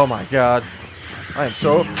 Oh my God. I am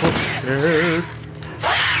so scared.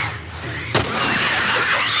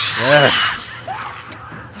 Yes.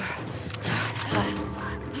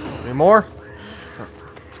 Any more?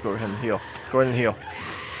 Let's go ahead and heal. Go ahead and heal.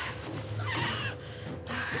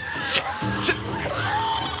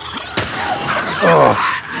 Oh,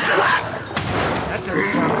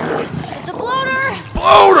 It's a bloater!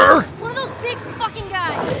 bloater! One of those big fucking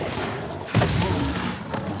guys!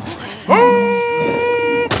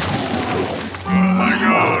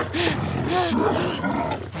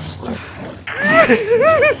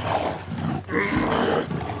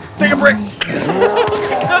 Take a break.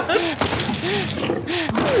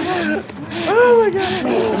 Oh my God.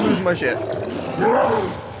 I'm losing my shit.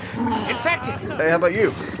 Infected. Hey, how about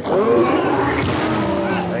you?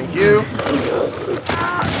 Thank you.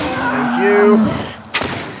 Thank you.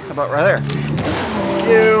 How about right there? Thank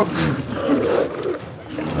you.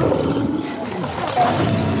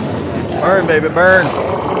 Burn, baby, burn.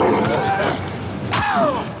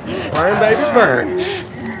 Burn, baby, burn.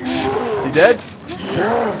 Is he dead?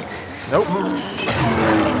 Nope.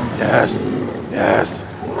 Yes. Yes.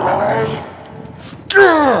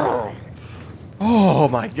 Oh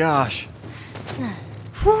my gosh. Hey,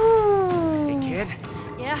 kid.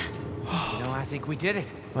 Yeah? You know, I think we did it.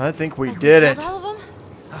 I think we did it. Killed all of them?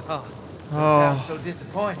 Oh, Oh, I'm so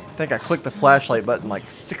disappointed. I think I clicked the flashlight button like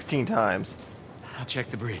 16 times. I'll check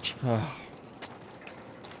the bridge.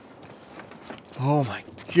 Oh my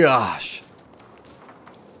gosh.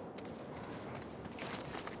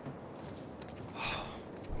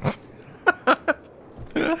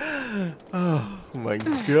 Oh my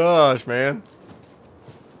gosh, man.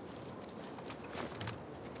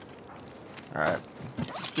 Alright.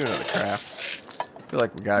 Let's do another craft. I feel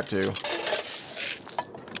like we got to.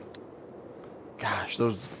 Gosh,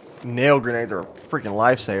 those nail grenades are a freaking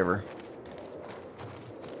lifesaver.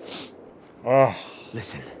 Oh.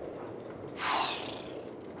 Listen.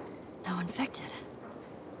 No infected.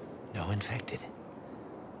 No infected.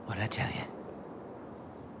 What'd I tell you?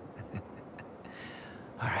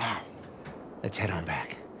 All right. Let's head on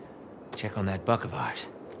back. Check on that buck of ours.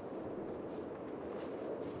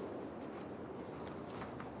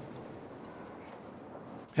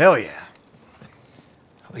 Hell yeah.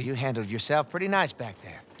 Well, you handled yourself pretty nice back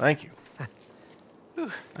there. Thank you.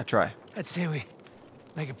 I try. I'd say we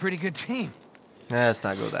make a pretty good team. Nah, let's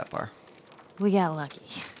not go that far. We got lucky.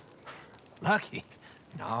 Lucky?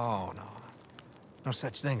 No. No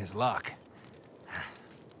such thing as luck.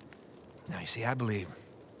 Now, you see, I believe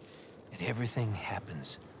that everything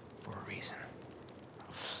happens for a reason.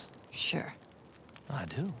 Sure. I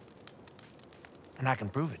do. And I can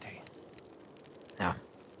prove it to you. Now,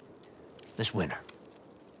 this winter,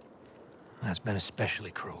 that's been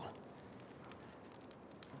especially cruel.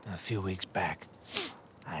 A few weeks back,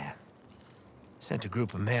 I sent a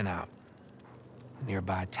group of men out a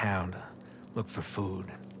nearby town to look for food.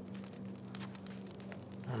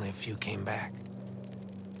 Only a few came back.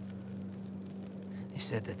 They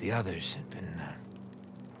said that the others had been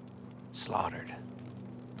slaughtered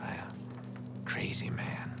by a crazy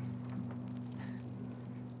man.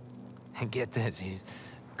 And get this, he's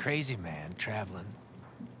a crazy man traveling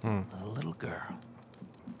with a little girl.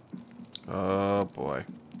 Oh boy.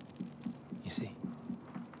 You see,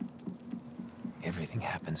 everything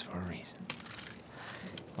happens for a reason.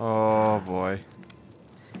 Oh boy.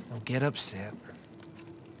 Don't get upset.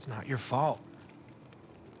 It's not your fault.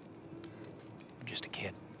 You're just a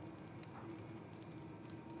kid.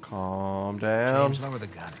 Calm down. James, lower the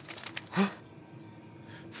gun.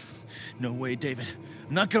 No way, David.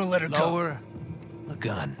 I'm not gonna let her go. Lower the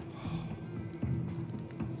gun.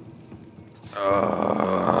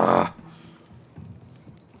 Now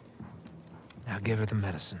give her the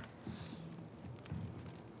medicine.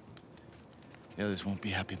 The others won't be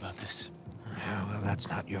happy about this. Yeah, well, that's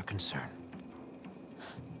not your concern.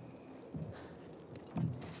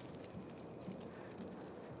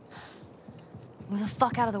 Move the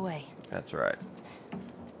fuck out of the way. That's right.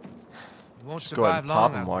 You won't Just go ahead survive and long.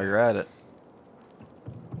 pop him out while there. you're at it.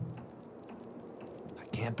 I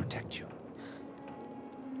can't protect you.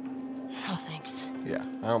 No thanks. Yeah,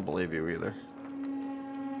 I don't believe you either.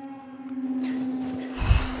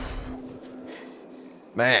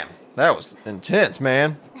 Man, that was intense,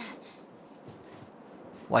 man.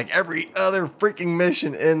 Like every other freaking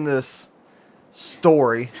mission in this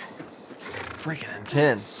story. Freaking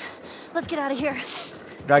intense. Let's get out of here.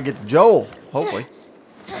 Gotta get to Joel, hopefully.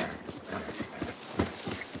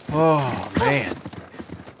 Oh, man.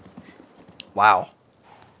 Wow.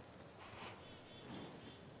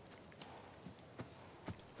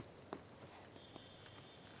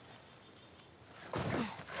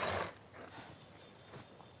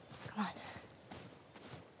 Come on.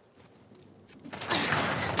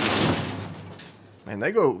 Man,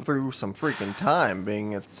 they go through some freaking time,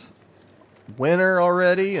 being it's winter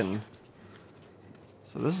already, and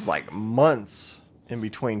so this is like months in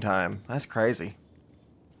between time. That's crazy.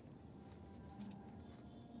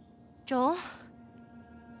 Joel?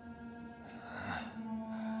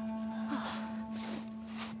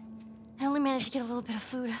 I only managed to get a little bit of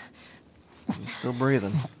food, He's still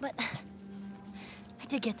breathing. but I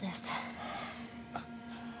did get this.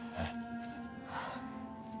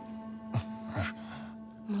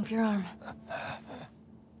 Move your arm.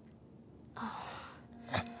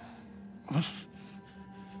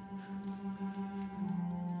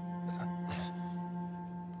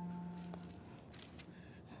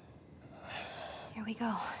 Here we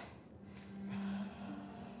go.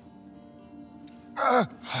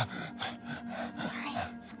 Sorry.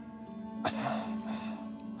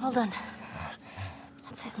 Hold on.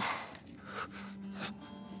 That's it.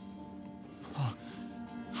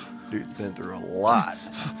 Dude's been through a lot.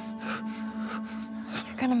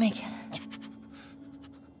 You're gonna make it.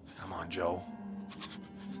 Come on, Joe.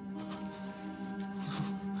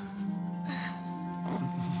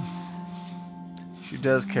 She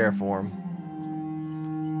does care for him.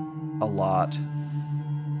 A lot.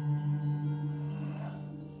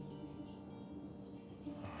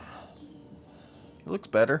 He looks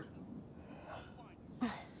better.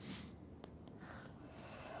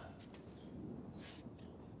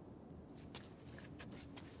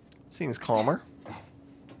 Seems calmer.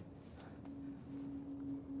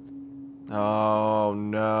 Oh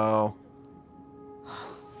no.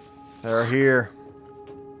 They're here.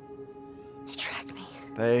 They tracked me.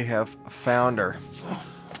 They have found her.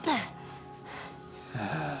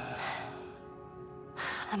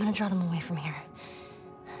 I'm gonna draw them away from here.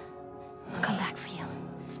 I'll come back for you.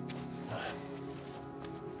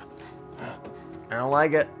 I don't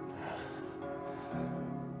like it.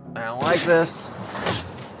 I don't like this.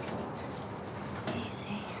 Easy.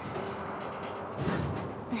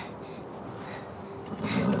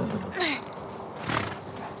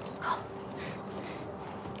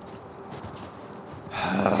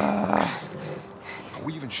 Are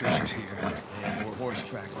we even sure she's here? More horse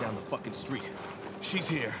tracks down the fucking street. She's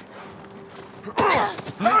here. Hey,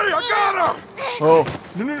 I got her! Oh,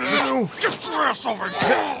 no. Get your ass over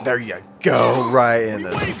here! There you go. Right in the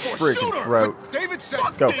freaking throat. David said,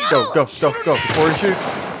 Go. Before he shoots.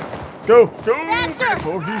 Go.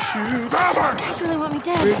 Before he shoots. These guys really want me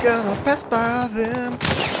dead. We gotta pass by them.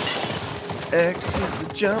 X is the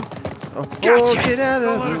jump. Oh, get out of the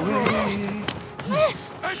way.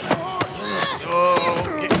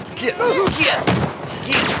 Oh, get. Go.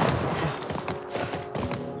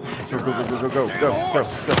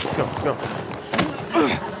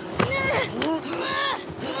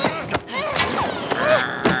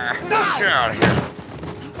 Get out of here.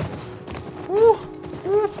 Woo.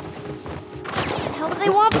 What the hell do they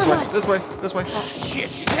want from us? This way. Shit,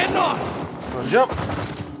 she's heading on! Gonna jump.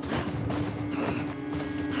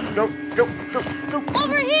 Go.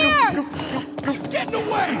 Over here! Go. Getting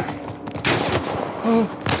away! Oh.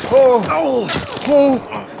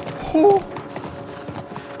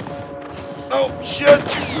 Oh, shit.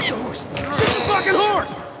 Shoot the fucking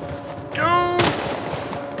horse! Go.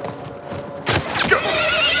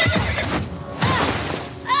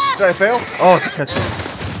 Did I fail? Oh, it's a cutscene.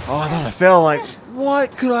 Oh, I thought I failed. Like,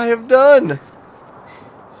 what could I have done?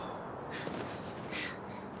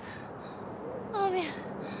 Oh, man.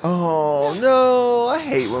 Oh, no. I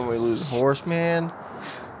hate when we lose a horse, man.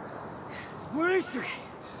 Where is she?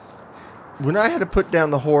 When I had to put down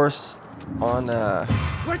the horse on,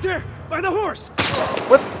 Right there! By the horse!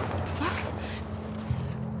 what the fuck?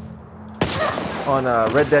 On,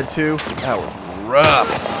 Red Dead 2, that was rough.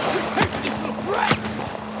 This little brat!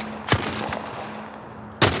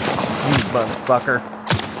 You motherfucker.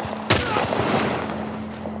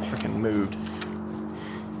 Freaking moved.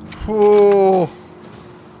 Whoa.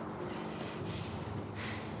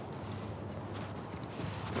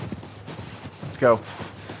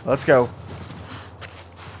 Let's go.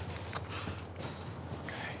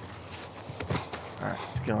 Okay. Alright,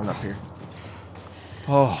 let's get on up here.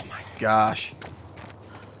 Oh my gosh.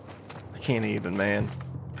 I can't even, man.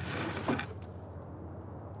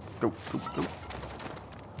 Go.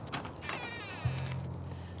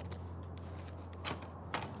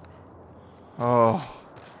 Oh.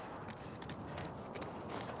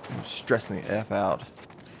 I'm stressing the F out.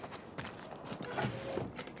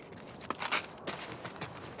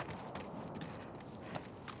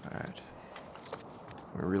 Alright.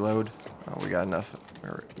 We reload. Oh, we got enough.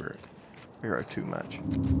 We're too much.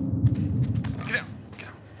 Get out.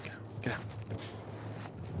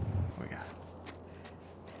 We got it.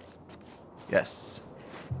 Yes.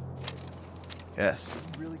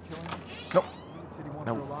 Really killing him? Nope. Said he wants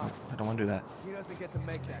No, her alive. I don't want to do that. He doesn't get to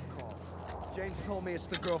make that call. James told me it's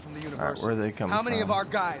the girl from the Alright, university. where are they coming How many from? of our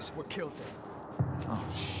guys were killed there? Oh,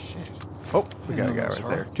 shit. Oh, we got a guy That was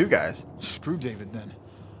right her. there. Two guys. Screw David, then.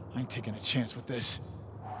 I ain't taking a chance with this.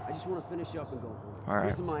 I just want to finish up and go home. All right.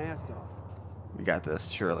 Listen my ass off. We got this,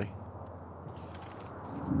 surely.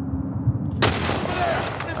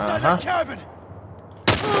 Inside that cabin!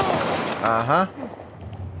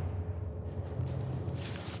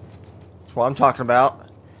 That's what I'm talking about.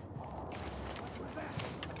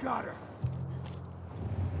 Got her.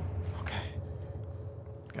 Okay.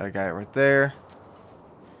 Got a guy right there.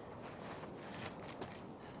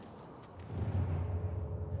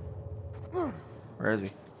 Where is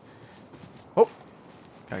he? Oh!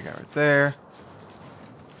 Got a guy right there.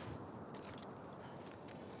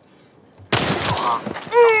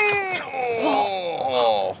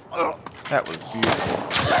 Oh! That was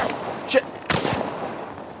beautiful. Shit!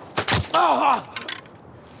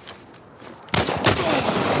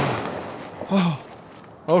 Oh,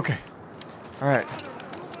 okay. All right.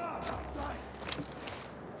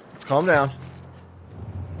 Let's calm down.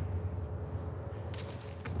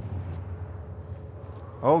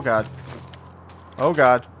 Oh God. Oh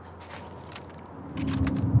God.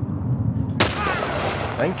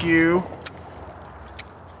 Thank you.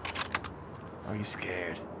 Oh, he's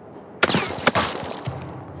scared.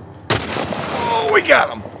 Oh, we got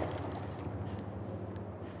him.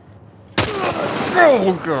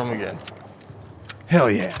 Oh, got him again.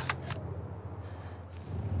 Hell yeah.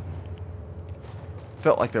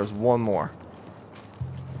 Felt like there was one more.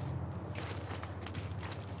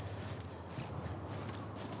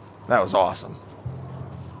 That was awesome.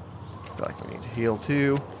 I feel like we need to heal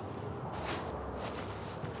too.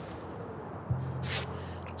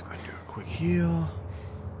 Let's go ahead and do a quick heal.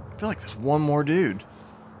 I feel like there's one more dude.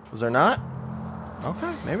 Was there not?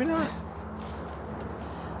 Okay, maybe not.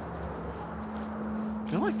 I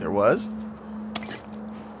feel like there was.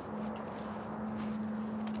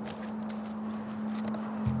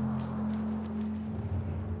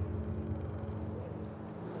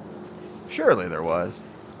 Surely there was.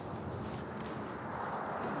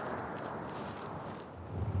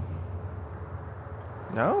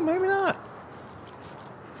 No, maybe not.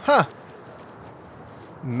 Huh.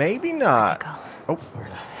 Maybe not. Oh. Where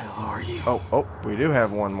the hell are you? Oh, we do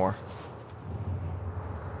have one more.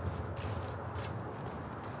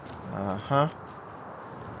 Uh-huh.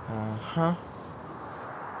 Uh-huh.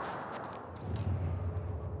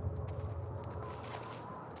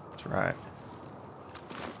 That's right.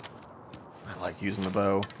 I like using the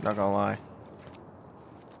bow, not gonna lie.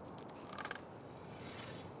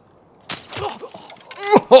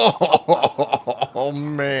 Oh,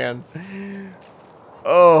 man.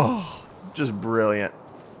 Oh, just brilliant.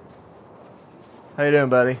 How you doing,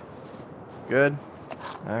 buddy? Good?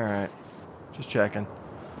 Alright. Just checking.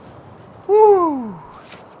 Woo!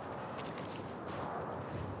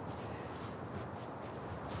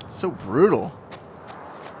 It's so brutal.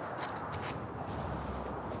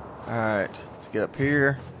 Alright, let's get up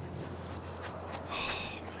here.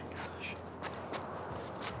 Oh my gosh.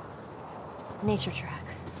 Nature track.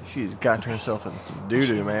 She's gotten herself in some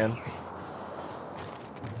doo-doo, man.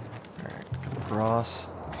 Alright, come across.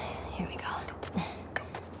 Here we go.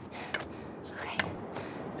 Okay.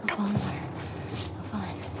 Don't fall in the water. Don't fall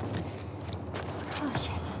in. Oh,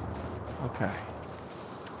 shit. Okay.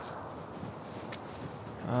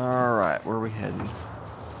 Alright, where are we heading?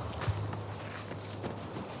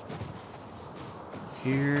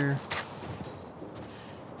 Here.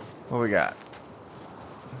 What we got?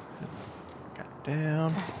 Got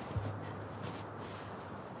down.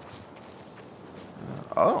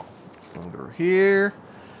 Oh. Over here.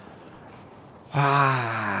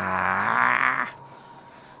 Ah.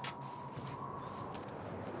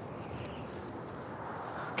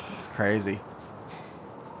 Okay. It's crazy.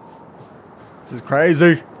 This is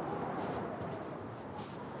crazy.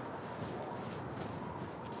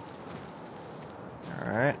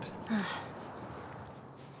 Alright.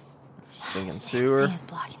 Stinking sewer. Thing is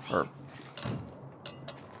blocking me. Or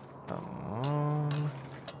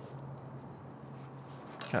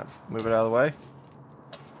can I move it out of the way?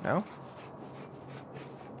 No?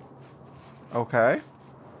 Okay.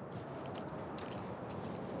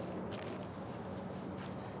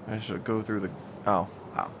 I should go through the... Oh.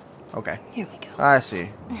 Okay. Here we go. I see.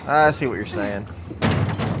 I see what you're saying.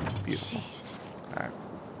 Beautiful. Jeez. Alright.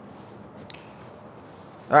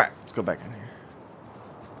 Alright, let's go back in here.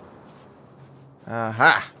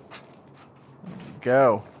 Aha! There we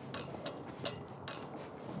go.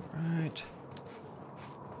 Alright.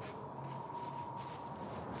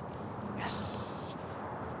 Yes.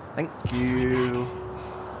 Thank you.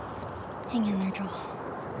 Hang in there, Joel.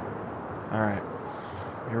 Alright.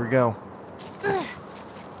 Here we go.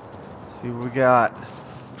 See what we got.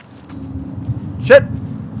 Shit!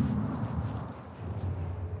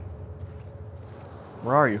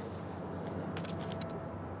 Where are you?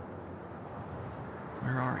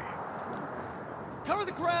 Where are you? Cover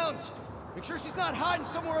the grounds! Make sure she's not hiding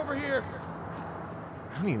somewhere over here.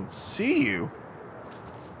 I don't even see you.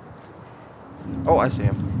 Oh, I see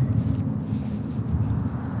him.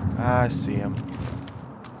 I see him.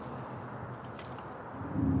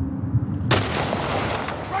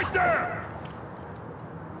 Right there!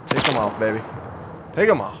 Take him off, baby. Take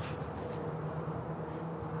him off.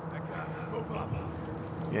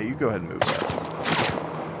 Yeah, you go ahead and move that.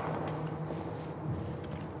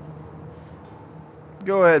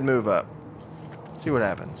 Go ahead and move up. See what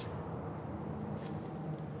happens.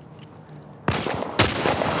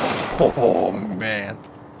 Oh, man.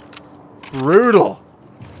 Brutal.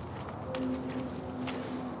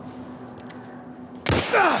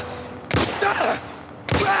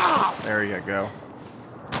 There you go.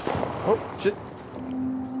 Oh, shit.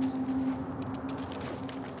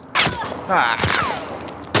 Ah.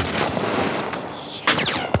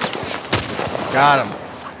 Got him.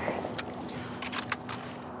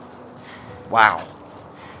 Wow.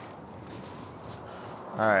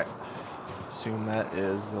 Alright. Assume that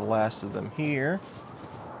is the last of them here.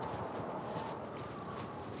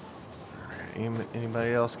 Alright.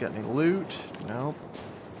 Anybody else got any loot? Nope.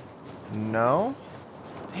 No?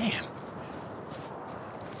 Damn.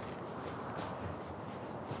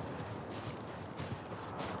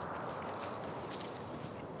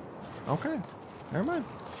 Okay. Never mind.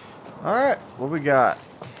 Alright, what we got?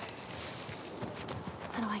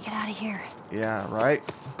 How do I get out of here? Yeah, right?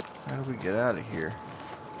 How do we get out of here?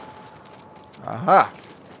 Aha!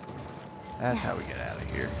 That's how we get out of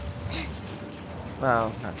here.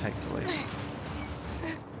 Well, not technically.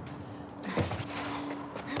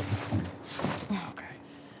 Okay.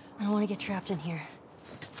 I don't want to get trapped in here.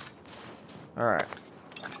 Alright.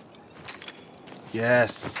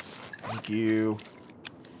 Yes! Thank you.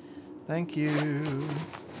 Thank you.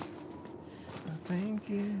 Thank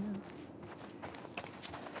you.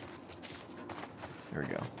 There we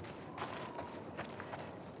go.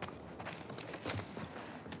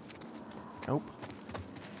 Nope.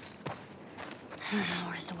 I don't know.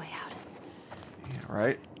 Where's the way out? Yeah,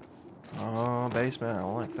 right? Oh, basement. I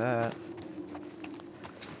don't like that.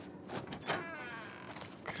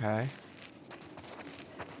 Okay.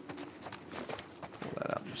 Pull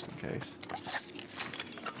that out just in case.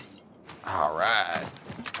 Alright.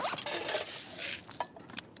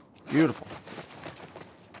 Beautiful.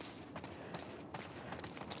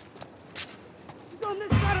 On this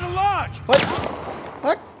side of the lodge! What?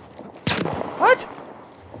 What? What?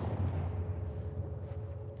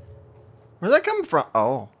 Where's that coming from?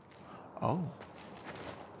 Oh. Oh.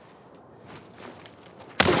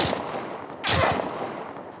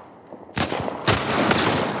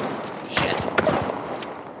 Shit.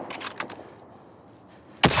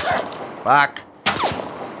 Fuck.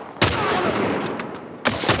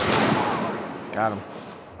 Got him.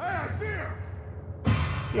 Hey, I see her!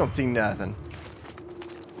 You don't see nothing.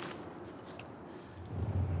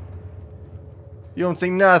 You don't see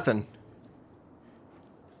nothing.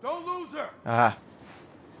 Don't lose her! Ah.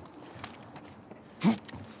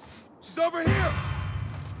 She's over here!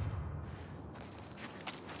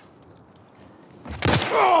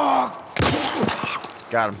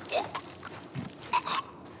 Got him.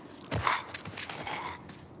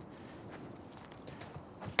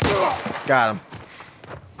 Got him.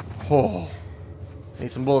 Oh.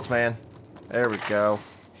 Need some bullets, man. There we go.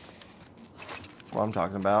 That's what I'm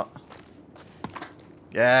talking about.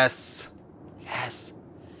 Yes. Yes.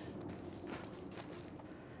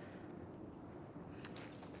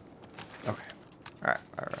 Okay. Alright.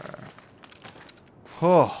 Alright.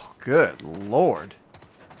 Oh, good Lord.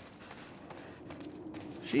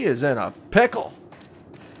 She is in a pickle.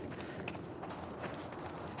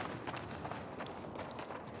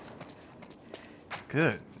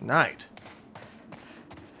 Good night.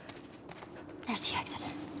 There's the exit.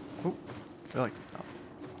 Oop. I feel like. Oh.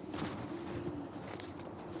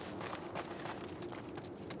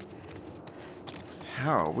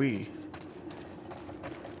 How are we?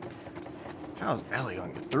 How's Ellie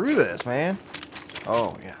gonna get through this, man?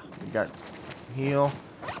 Oh yeah, we got some heal.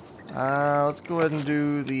 Let's go ahead and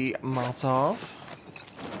do the Molotov.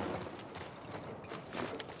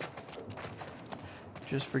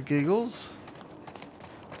 Just for giggles.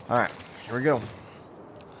 Alright, here we go.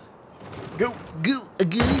 Go, go,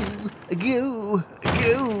 go, go,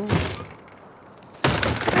 go.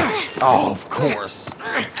 Oh, of course.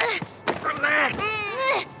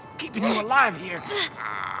 Relax! Keeping you alive here.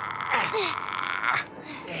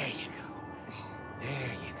 There you go.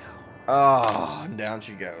 There you go. Oh, and down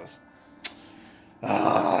she goes.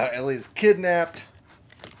 Ah, Ellie's kidnapped.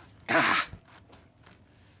 Ah.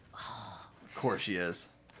 Of course she is.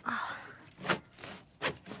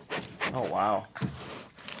 Oh, wow.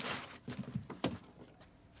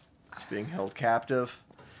 She's being held captive.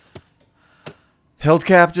 Held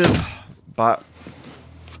captive by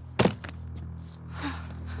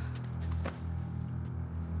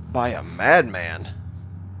a madman.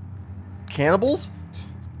 Cannibals?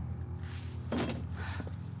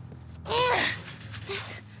 Are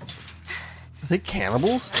they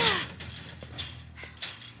cannibals?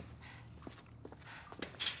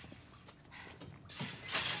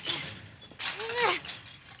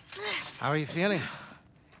 How are you feeling?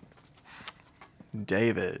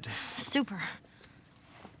 David. Super.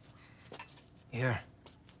 Here.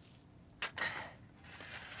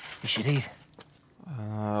 You should eat.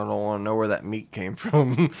 I don't want to know where that meat came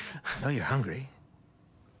from. I know you're hungry.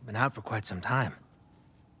 Been out for quite some time.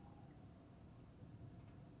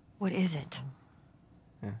 What is it?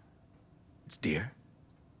 It's deer.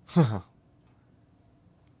 With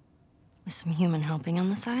some human helping on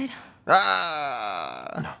the side?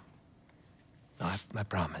 Ah! No, I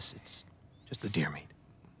promise. It's just the deer meat.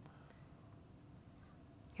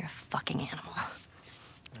 You're a fucking animal.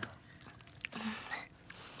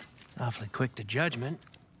 Awfully quick to judgment.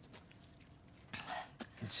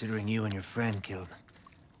 Considering you and your friend killed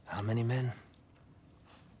how many men?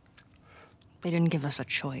 They didn't give us a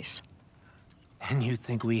choice. And you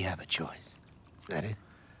think we have a choice? Is that it?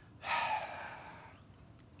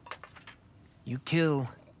 You kill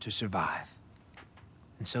to survive.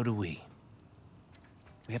 And so do we.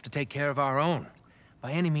 We have to take care of our own,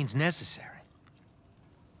 by any means necessary.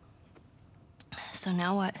 So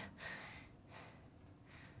now what?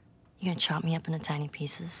 You gonna chop me up into tiny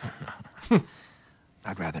pieces?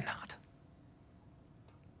 I'd rather not.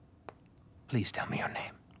 Please tell me your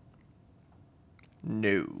name.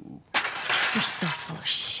 No. You're so full of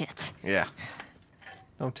shit. Yeah.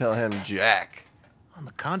 Don't tell him Jack. On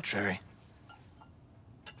the contrary,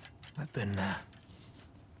 I've been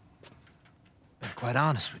quite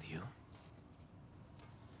honest with you.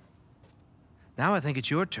 Now I think it's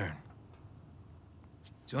your turn.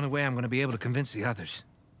 It's the only way I'm going to be able to convince the others.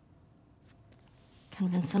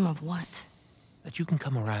 Convince them of what? That you can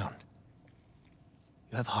come around.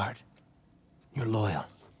 You have heart. You're loyal.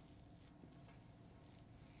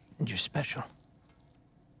 And you're special.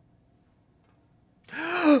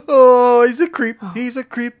 Oh, he's a creep. He's a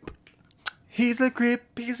creep. He's a creep.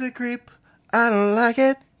 He's a creep. I don't like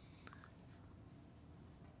it.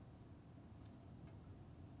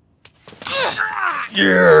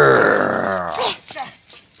 Yeah.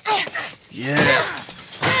 Yes.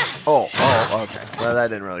 Oh, okay. Well, that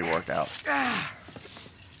didn't really work out.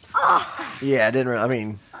 Yeah, it didn't really. I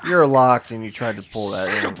mean, you're locked and you tried to pull that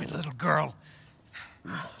in. Stupid little girl.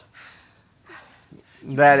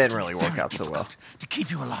 That didn't really work out so well. To keep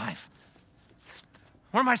you alive.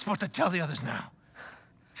 What am I supposed to tell the others now?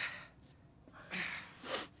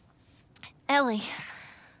 Ellie.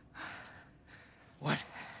 What?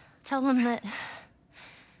 Tell them that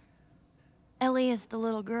Ellie is the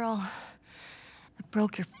little girl that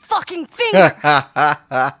broke your fucking finger.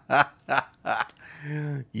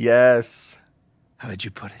 Yes. How did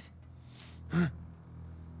you put it? Hmm?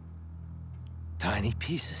 Tiny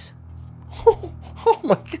pieces. Oh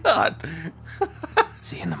my God.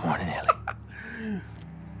 See you in the morning, Ellie.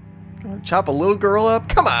 Gonna chop a little girl up?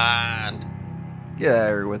 Come on. Get out of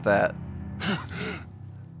here with that.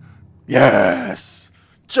 Yes.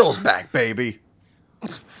 Joel's back, baby.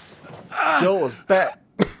 Joel is back.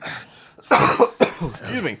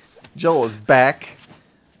 Excuse me. Joel is back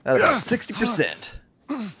at about 60%.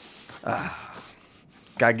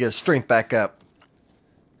 Gotta get his strength back up.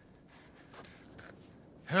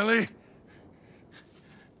 Ellie?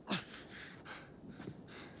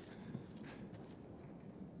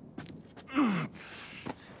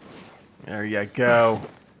 There you go.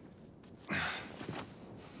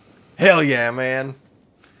 Hell yeah, man.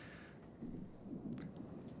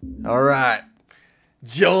 All right.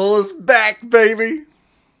 Joel is back, baby.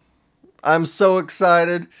 I'm so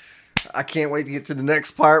excited. I can't wait to get to the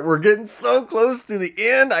next part. We're getting so close to the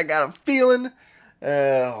end. I got a feeling.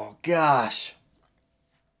 Oh, gosh.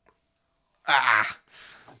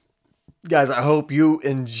 Guys, I hope you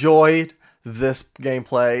enjoyed this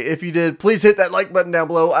gameplay. If you did, please hit that like button down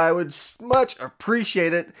below. I would much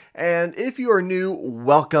appreciate it. And if you are new,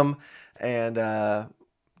 welcome. And go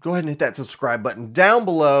ahead and hit that subscribe button down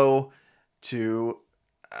below to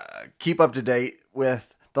keep up to date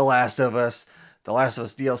with The Last of Us, The Last of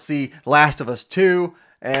Us DLC, Last of Us 2,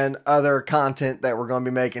 and other content that we're going to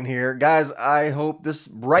be making here. Guys, I hope this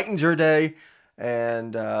brightens your day.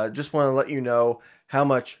 And just want to let you know how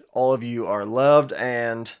much all of you are loved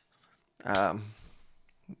and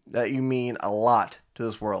that you mean a lot to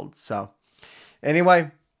this world. So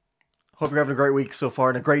anyway, hope you're having a great week so far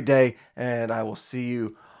and a great day. And I will see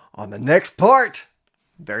you on the next part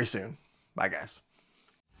very soon. Bye, guys.